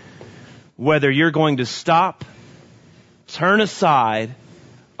decide whether you're going to stop, turn aside,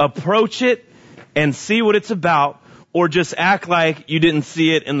 approach it, and see what it's about, or just act like you didn't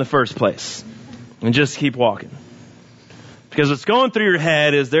see it in the first place. And just keep walking. Because what's going through your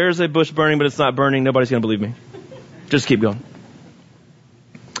head is, there's a bush burning, but it's not burning. Nobody's going to believe me. Just keep going.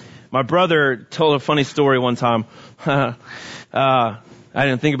 My brother told a funny story one time. I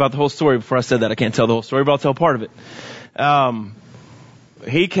didn't think about the whole story before I said that. I can't tell the whole story, but I'll tell part of it. We're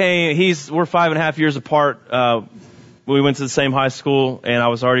 5.5 years apart. We went to the same high school, and I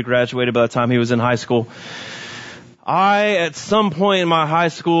was already graduated by the time he was in high school. I, at some point in my high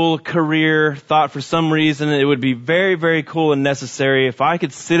school career, thought for some reason it would be very, very cool and necessary if I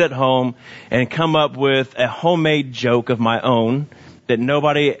could sit at home and come up with a homemade joke of my own that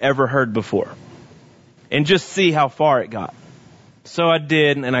nobody ever heard before, and just see how far it got. So I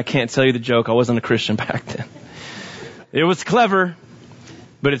did, and I can't tell you the joke. I wasn't a Christian back then. It was clever,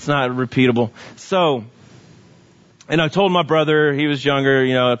 but it's not repeatable. So, and I told my brother, he was younger,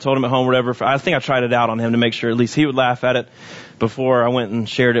 I told him at home, whatever. I think I tried it out on him to make sure at least he would laugh at it before I went and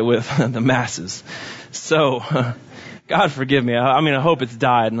shared it with the masses. So, God forgive me. I hope it's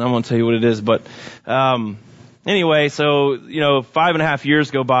died, and I'm going to tell you what it is. But anyway, so, 5.5 years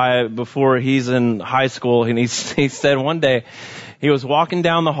go by before he's in high school, and he said one day he was walking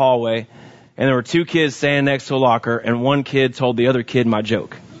down the hallway, and there were two kids standing next to a locker, and one kid told the other kid my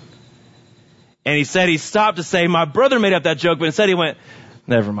joke. And he said he stopped to say, my brother made up that joke, but instead he went,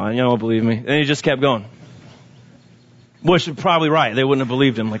 never mind, you don't believe me. And he just kept going. Which is probably right. They wouldn't have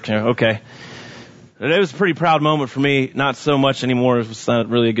believed him. Okay. It was a pretty proud moment for me. Not so much anymore. It was not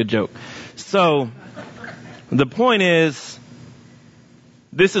really a good joke. So, the point is,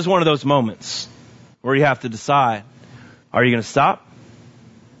 this is one of those moments where you have to decide, are you going to stop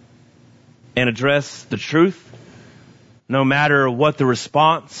and address the truth, no matter what the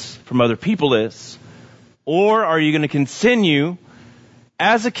response from other people is? Or are you going to continue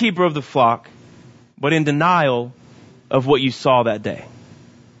as a keeper of the flock, but in denial of what you saw that day?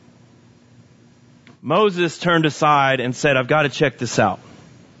 Moses turned aside and said, I've got to check this out.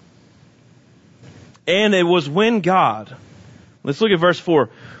 And it was when God, let's look at verse 4.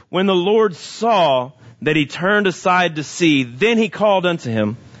 When the Lord saw that he turned aside to see, then he called unto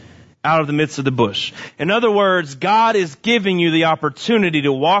him out of the midst of the bush. In other words, God is giving you the opportunity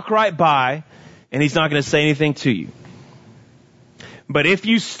to walk right by, and He's not going to say anything to you. But if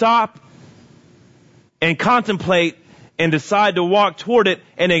you stop and contemplate and decide to walk toward it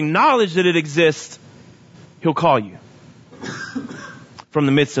and acknowledge that it exists, He'll call you from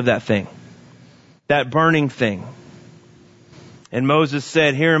the midst of that thing, that burning thing. And Moses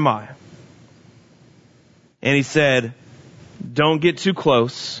said, "Here am I." And he said, "Don't get too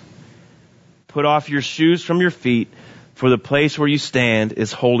close. Put off your shoes from your feet, for the place where you stand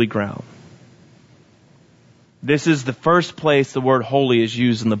is holy ground." This is the first place the word holy is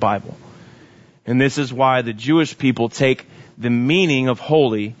used in the Bible. And this is why the Jewish people take the meaning of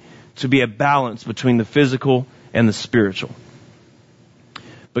holy to be a balance between the physical and the spiritual.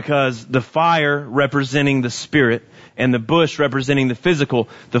 Because the fire representing the spirit and the bush representing the physical,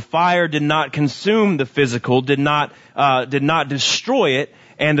 the fire did not consume the physical, did not destroy it,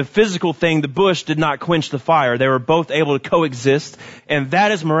 and the physical thing, the bush, did not quench the fire. They were both able to coexist, and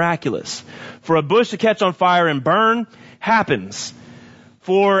that is miraculous. For a bush to catch on fire and burn happens.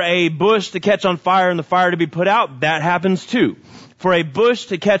 For a bush to catch on fire and the fire to be put out, that happens too. For a bush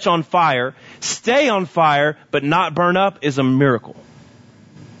to catch on fire, stay on fire, but not burn up is a miracle.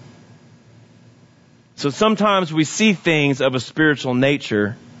 So sometimes we see things of a spiritual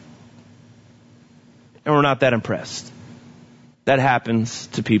nature and we're not that impressed. That happens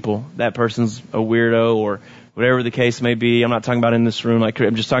to people. That person's a weirdo or whatever the case may be. I'm not talking about in this room.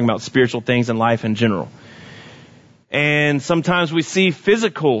 I'm just talking about spiritual things in life in general. And sometimes we see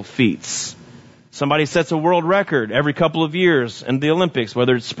physical feats. Somebody sets a world record every couple of years in the Olympics,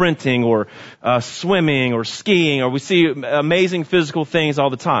 whether it's sprinting or swimming or skiing, or we see amazing physical things all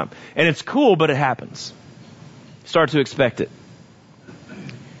the time. And it's cool, but it happens. Start to expect it.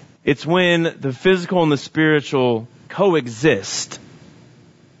 It's when the physical and the spiritual coexist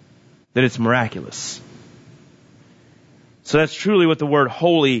that it's miraculous. So that's truly what the word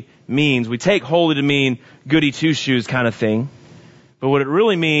holy means. We take holy to mean goody two-shoes kind of thing. But what it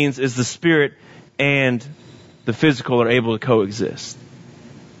really means is the spirit and the physical are able to coexist.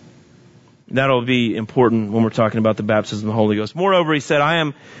 That'll be important when we're talking about the baptism of the Holy Ghost. Moreover, he said, "I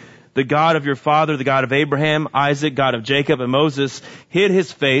am the God of your father, the God of Abraham, Isaac, God of Jacob." And Moses hid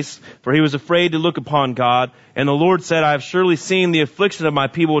his face, for he was afraid to look upon God. And the Lord said, "I have surely seen the affliction of my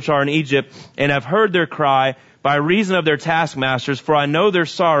people which are in Egypt, and have heard their cry by reason of their taskmasters, for I know their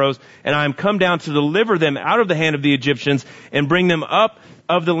sorrows, and I am come down to deliver them out of the hand of the Egyptians, and bring them up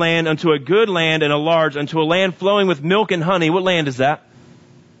of the land unto a good land and a large, unto a land flowing with milk and honey." What land is that?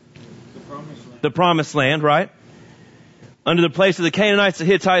 The promised land. The promised land, right? Under the place of the Canaanites, the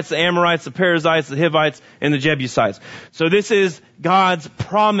Hittites, the Amorites, the Perizzites, the Hivites, and the Jebusites. So this is God's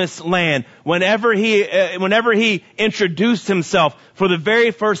promised land. Whenever he introduced himself for the very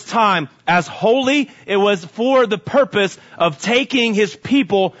first time as holy, it was for the purpose of taking his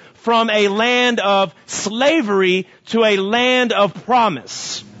people from a land of slavery to a land of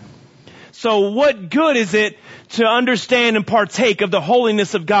promise. So what good is it to understand and partake of the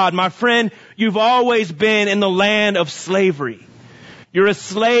holiness of God? My friend, you've always been in the land of slavery. You're a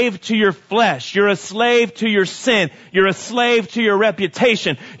slave to your flesh. You're a slave to your sin. You're a slave to your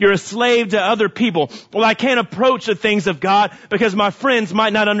reputation. You're a slave to other people. Well, I can't approach the things of God because my friends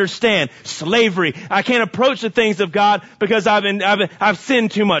might not understand. Slavery. I can't approach the things of God because I've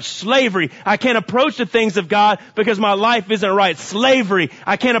sinned too much. Slavery. I can't approach the things of God because my life isn't right. Slavery.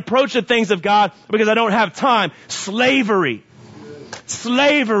 I can't approach the things of God because I don't have time. Slavery.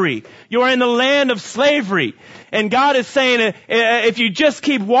 Slavery. You are in the land of slavery. And God is saying, if you just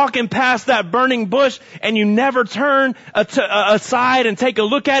keep walking past that burning bush and you never turn aside and take a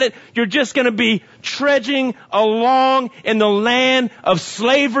look at it, you're just going to be trudging along in the land of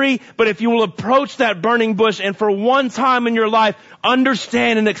slavery. But if you will approach that burning bush and for one time in your life,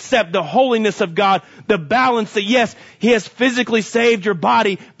 understand and accept the holiness of God, the balance that yes, He has physically saved your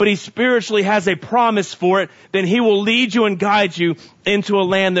body, but He spiritually has a promise for it, then He will lead you and guide you into a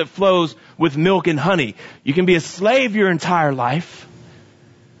land that flows with milk and honey. You can be a slave your entire life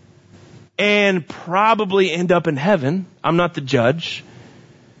and probably end up in heaven. I'm not the judge.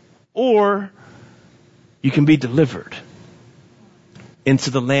 Or you can be delivered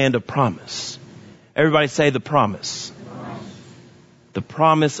into the land of promise. Everybody say the promise. The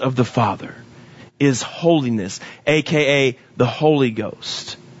promise of the Father is holiness, aka the Holy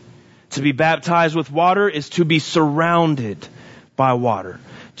Ghost. To be baptized with water is to be surrounded by water.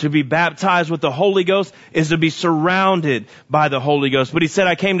 To be baptized with the Holy Ghost is to be surrounded by the Holy Ghost. But He said,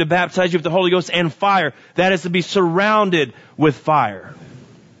 "I came to baptize you with the Holy Ghost and fire." That is to be surrounded with fire.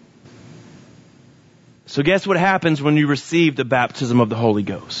 So guess what happens when you receive the baptism of the Holy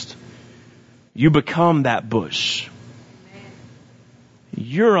Ghost? you become that bush.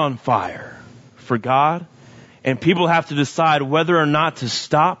 You're on fire for God, and people have to decide whether or not to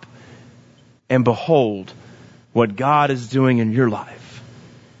stop and behold what God is doing in your life.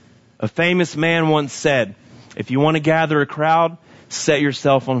 A famous man once said, if you want to gather a crowd, set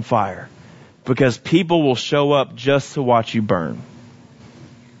yourself on fire, because people will show up just to watch you burn.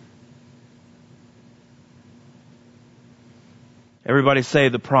 Everybody say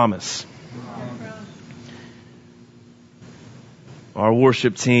the promise. Our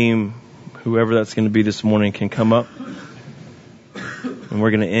worship team, whoever that's going to be this morning, can come up. And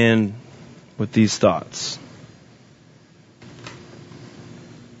we're going to end with these thoughts.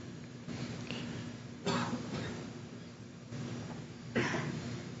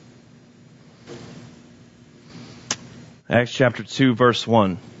 Acts chapter 2, verse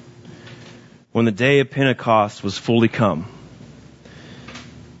 1. When the day of Pentecost was fully come,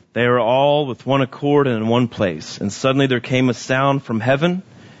 they were all with one accord and in one place. And suddenly there came a sound from heaven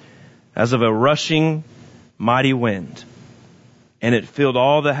as of a rushing mighty wind. And it filled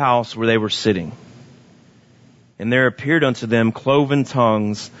all the house where they were sitting. And there appeared unto them cloven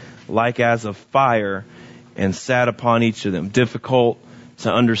tongues like as of fire, and sat upon each of them. Difficult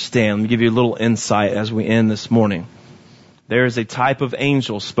to understand. Let me give you a little insight as we end this morning. There is a type of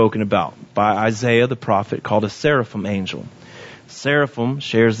angel spoken about by Isaiah the prophet called a seraphim angel. Seraphim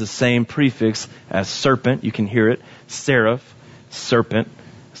shares the same prefix as serpent. You can hear it. Seraph, serpent.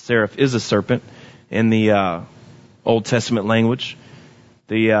 Seraph is a serpent in the Old Testament language.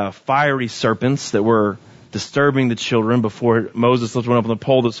 The fiery serpents that were disturbing the children before Moses lifted one up on the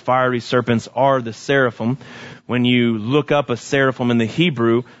pole, those fiery serpents are the seraphim. When you look up a seraphim in the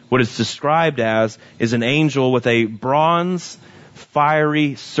Hebrew, what it's described as is an angel with a bronze,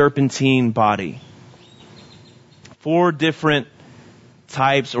 fiery, serpentine body. 4 different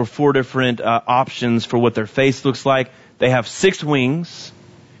types or 4 different options for what their face looks like. They have 6 wings.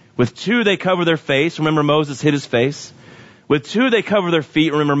 With 2, they cover their face. Remember, Moses hid his face. With 2, they cover their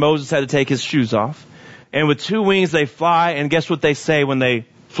feet. Remember, Moses had to take his shoes off. And with 2 wings, they fly. And guess what they say when they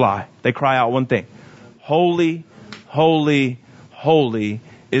fly? They cry out one thing. Holy, holy, holy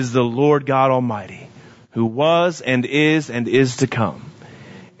is the Lord God Almighty, who was and is to come.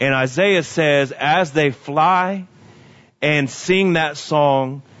 And Isaiah says, as they fly and sing that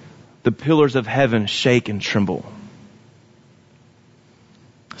song, the pillars of heaven shake and tremble.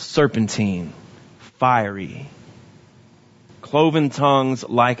 Serpentine, fiery, cloven tongues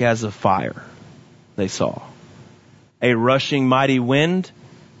like as of fire, they saw. A rushing mighty wind.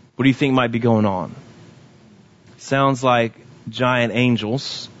 What do you think might be going on? Sounds like giant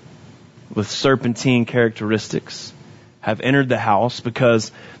angels with serpentine characteristics have entered the house,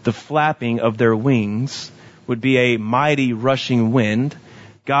 because the flapping of their wings would be a mighty rushing wind.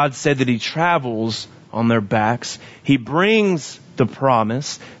 God said that He travels on their backs. He brings the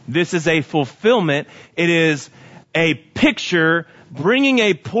promise. This is a fulfillment. It is a picture bringing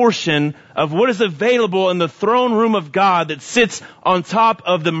a portion of what is available in the throne room of God that sits on top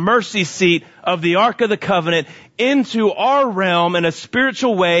of the mercy seat of the Ark of the Covenant into our realm in a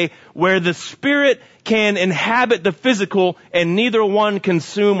spiritual way, where the Spirit can inhabit the physical and neither one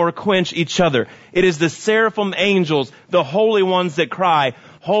consume or quench each other. It is the seraphim angels, the holy ones that cry,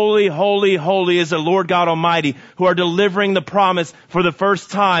 holy, holy, holy is the Lord God Almighty, who are delivering the promise for the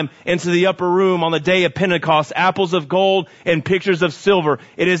first time into the upper room on the day of Pentecost. Apples of gold and pictures of silver.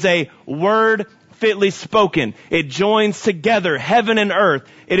 It is a word fitly spoken. It joins together heaven and earth.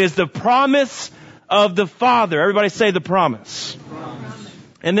 It is the promise of the Father. Everybody say the promise.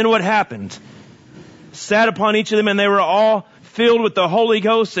 And then what happened? Sat upon each of them, and they were all filled with the Holy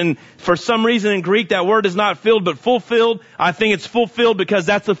Ghost. And for some reason in Greek, that word is not filled, but fulfilled. I think it's fulfilled because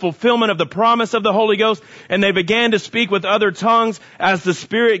that's the fulfillment of the promise of the Holy Ghost. And they began to speak with other tongues as the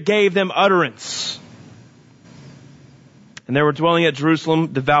Spirit gave them utterance. And there were dwelling at Jerusalem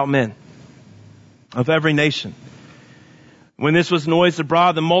devout men of every nation. When this was noised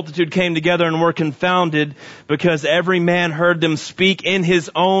abroad, the multitude came together and were confounded, because every man heard them speak in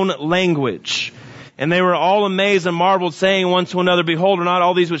his own language. And they were all amazed and marveled, saying one to another, Behold, are not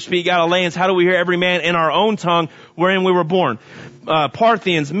all these which speak Galileans? How do we hear every man in our own tongue wherein we were born?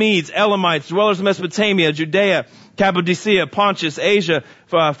 Parthians, Medes, Elamites, dwellers of Mesopotamia, Judea, Cappadocia, Pontus, Asia,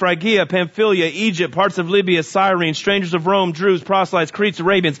 Phrygia, Pamphylia, Egypt, parts of Libya, Cyrene, strangers of Rome, Druze, proselytes, Cretes,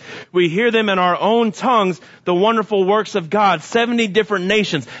 Arabians. We hear them in our own tongues, the wonderful works of God. 70 different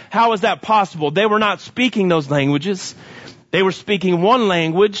nations. How is that possible? They were not speaking those languages. They were speaking one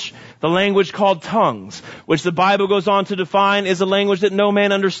language, the language called tongues, which the Bible goes on to define is a language that no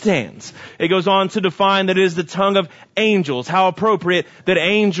man understands. It goes on to define that it is the tongue of angels. How appropriate that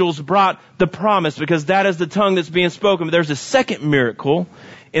angels brought the promise, because that is the tongue that's being spoken. But there's a second miracle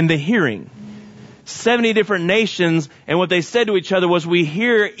in the hearing. 70 different nations, and what they said to each other was, we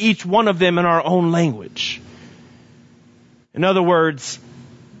hear each one of them in our own language. In other words,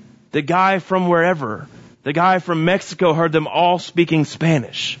 the guy from wherever, the guy from Mexico heard them all speaking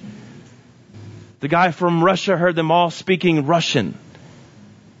Spanish. The guy from Russia heard them all speaking Russian.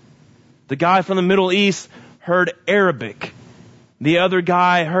 The guy from the Middle East heard Arabic. The other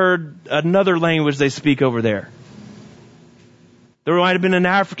guy heard another language they speak over there. There might have been an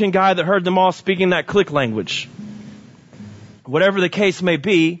African guy that heard them all speaking that click language. Whatever the case may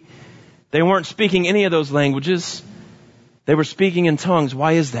be, they weren't speaking any of those languages. They were speaking in tongues.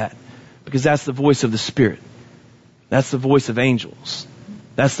 Why is that? Because that's the voice of the Spirit. That's the voice of angels.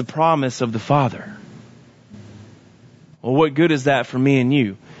 That's the promise of the Father. Well, what good is that for me and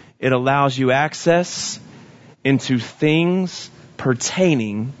you? It allows you access into things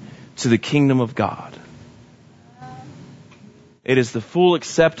pertaining to the kingdom of God. It is the full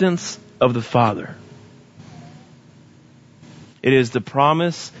acceptance of the Father. It is the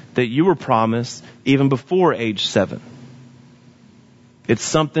promise that you were promised even before age 7. It's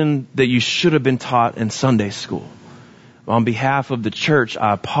something that you should have been taught in Sunday school. On behalf of the church,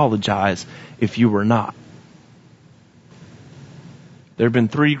 I apologize if you were not. There have been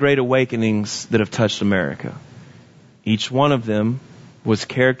 3 great awakenings that have touched America. Each one of them was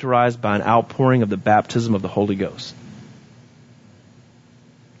characterized by an outpouring of the baptism of the Holy Ghost.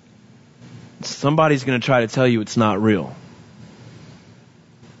 Somebody's going to try to tell you it's not real.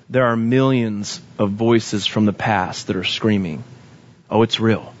 There are millions of voices from the past that are screaming, oh, it's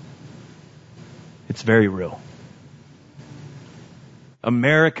real. It's very real.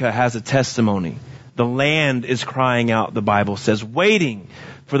 America has a testimony. The land is crying out, the Bible says, waiting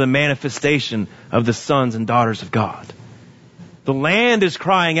for the manifestation of the sons and daughters of God. The land is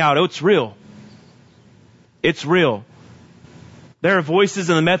crying out, oh, it's real. It's real. There are voices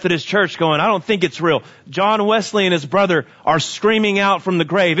in the Methodist Church going, I don't think it's real. John Wesley and his brother are screaming out from the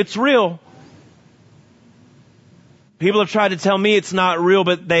grave, it's real. People have tried to tell me it's not real,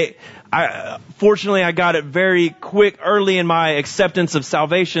 but fortunately I got it very quick, early in my acceptance of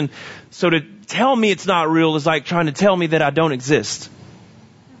salvation. So to tell me it's not real is like trying to tell me that I don't exist.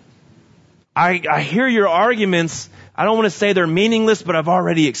 I hear your arguments. I don't want to say they're meaningless, but I've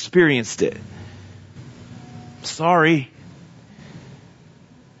already experienced it. Sorry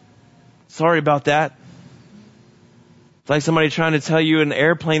about that. It's like somebody trying to tell you an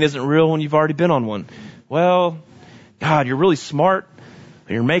airplane isn't real when you've already been on one. Well, God, you're really smart.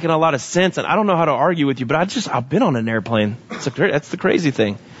 You're making a lot of sense, and I don't know how to argue with you, but I've been on an airplane. That's the crazy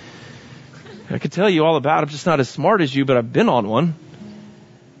thing. I could tell you all about it. I'm just not as smart as you, but I've been on one.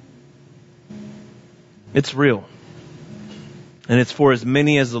 It's real. And it's for as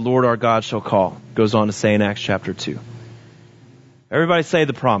many as the Lord our God shall call. Goes on to say in Acts chapter 2. Everybody say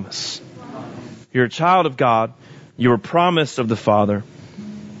the promise. You're a child of God. You were promised of the Father.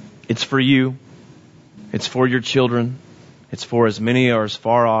 It's for you. It's for your children. It's for as many or as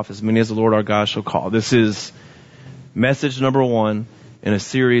far off, as many as the Lord our God shall call. This is message number 1 in a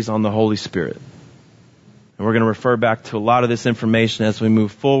series on the Holy Spirit. And we're going to refer back to a lot of this information as we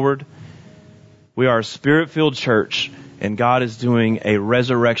move forward. We are a Spirit-filled church, and God is doing a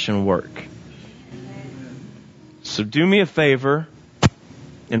resurrection work. So do me a favor.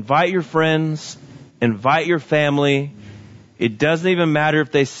 Invite your friends. Invite your family. It doesn't even matter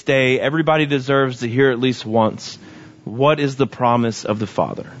if they stay. Everybody deserves to hear at least once. What is the promise of the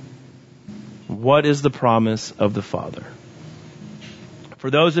Father? What is the promise of the Father?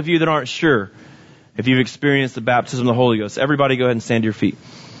 For those of you that aren't sure if you've experienced the baptism of the Holy Ghost, everybody go ahead and stand to your feet.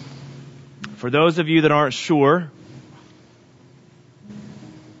 For those of you that aren't sure,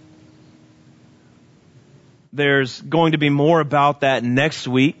 there's going to be more about that next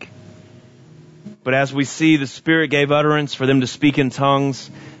week. But as we see, the Spirit gave utterance for them to speak in tongues.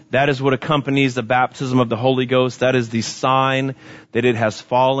 That is what accompanies the baptism of the Holy Ghost. That is the sign that it has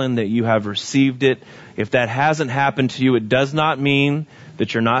fallen, that you have received it. If that hasn't happened to you, it does not mean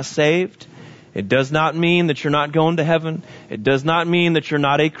that you're not saved. It does not mean that you're not going to heaven. It does not mean that you're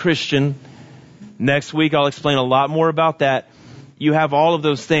not a Christian. Next week, I'll explain a lot more about that. You have all of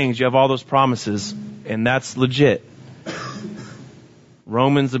those things. You have all those promises. And that's legit.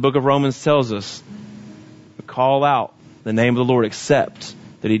 The book of Romans tells us, call out the name of the Lord, accept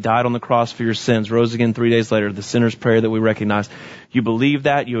that He died on the cross for your sins, rose again 3 days later, the sinner's prayer that we recognize. You believe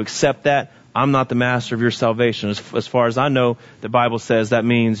that, you accept that, I'm not the master of your salvation. As far as I know, the Bible says that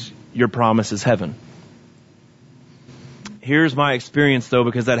means your promise is heaven. Here's my experience, though,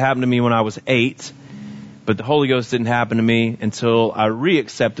 because that happened to me when I was 8. But the Holy Ghost didn't happen to me until I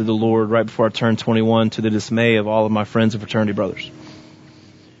re-accepted the Lord right before I turned 21, to the dismay of all of my friends and fraternity brothers.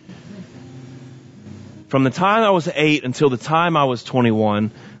 From the time I was 8 until the time I was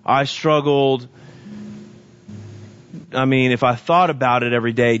 21, I struggled. I mean, if I thought about it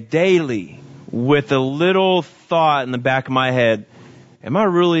every day, daily, with a little thought in the back of my head, am I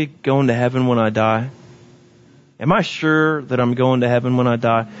really going to heaven when I die? Am I sure that I'm going to heaven when I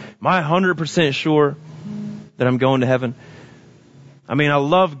die? Am I 100% sure that I'm going to heaven? I mean, I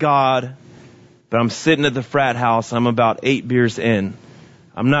love God, but I'm sitting at the frat house. I'm about 8 beers in.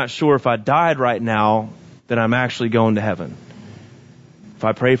 I'm not sure if I died right now that I'm actually going to heaven. If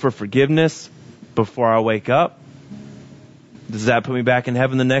I pray for forgiveness before I wake up, does that put me back in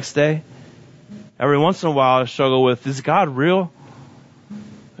heaven the next day? Every once in a while I struggle with, is God real?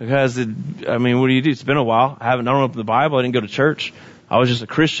 Because, what do you do? It's been a while. I don't open the Bible. I didn't go to church. I was just a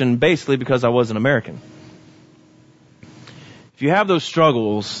Christian basically because I was an American. If you have those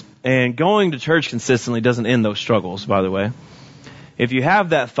struggles, and going to church consistently doesn't end those struggles, by the way. If you have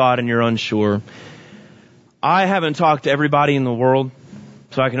that thought and you're unsure, I haven't talked to everybody in the world,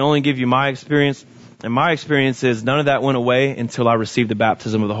 so I can only give you my experience. And my experience is none of that went away until I received the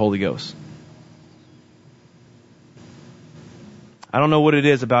baptism of the Holy Ghost. I don't know what it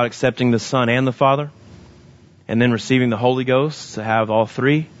is about accepting the Son and the Father and then receiving the Holy Ghost to have all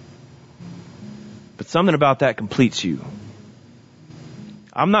three, but something about that completes you.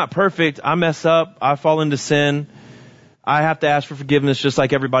 I'm not perfect. I mess up. I fall into sin. I have to ask for forgiveness just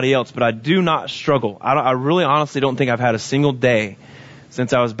like everybody else, but I do not struggle. I really honestly don't think I've had a single day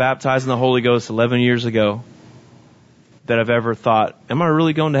since I was baptized in the Holy Ghost 11 years ago that I've ever thought, am I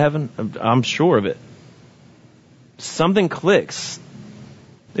really going to heaven? I'm sure of it. Something clicks.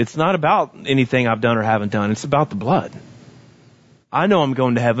 It's not about anything I've done or haven't done. It's about the blood. I know I'm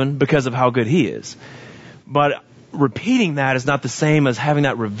going to heaven because of how good He is. But repeating that is not the same as having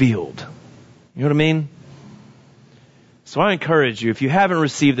that revealed. You know what I mean? So I encourage you, if you haven't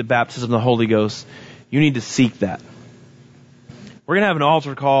received the baptism of the Holy Ghost, you need to seek that. We're going to have an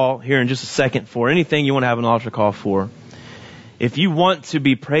altar call here in just a second for anything you want to have an altar call for. If you want to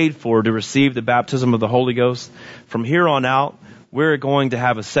be prayed for to receive the baptism of the Holy Ghost, from here on out, we're going to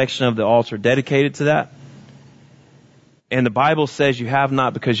have a section of the altar dedicated to that. And the Bible says you have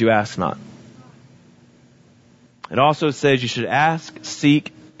not because you ask not. It also says you should ask,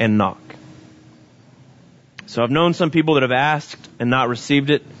 seek, and knock. So I've known some people that have asked and not received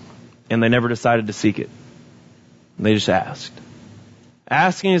it, and they never decided to seek it. They just asked.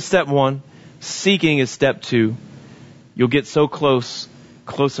 Asking is step 1. Seeking is step 2. You'll get so close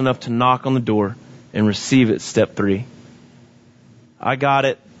enough to knock on the door and receive it, step 3. I got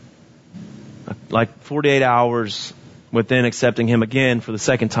it like 48 hours within accepting Him again for the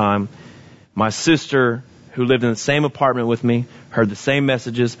second time. My sister, who lived in the same apartment with me, heard the same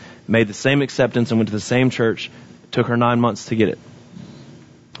messages, made the same acceptance, and went to the same church. It took her 9 months to get it.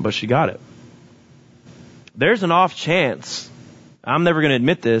 But she got it. There's an off chance, I'm never going to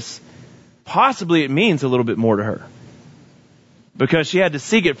admit this, possibly it means a little bit more to her. Because she had to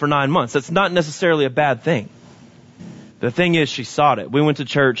seek it for 9 months. That's not necessarily a bad thing. The thing is, she sought it. We went to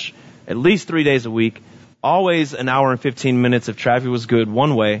church at least 3 days a week, always an hour and 15 minutes if traffic was good,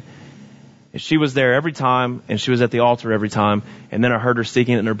 one way. And she was there every time, and she was at the altar every time. And then I heard her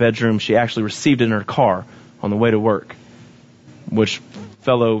seeking it in her bedroom. She actually received it in her car on the way to work, which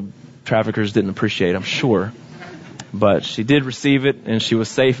fellow traffickers didn't appreciate, I'm sure. But she did receive it, and she was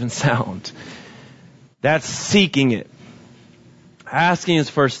safe and sound. That's seeking it. Asking is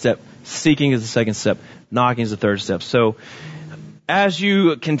the first step. Seeking is the second step. Knocking is the third step. So as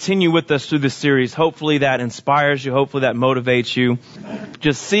you continue with us through this series, hopefully that inspires you. Hopefully that motivates you.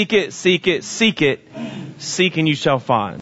 Just seek it, seek it, seek it. Seek and you shall find.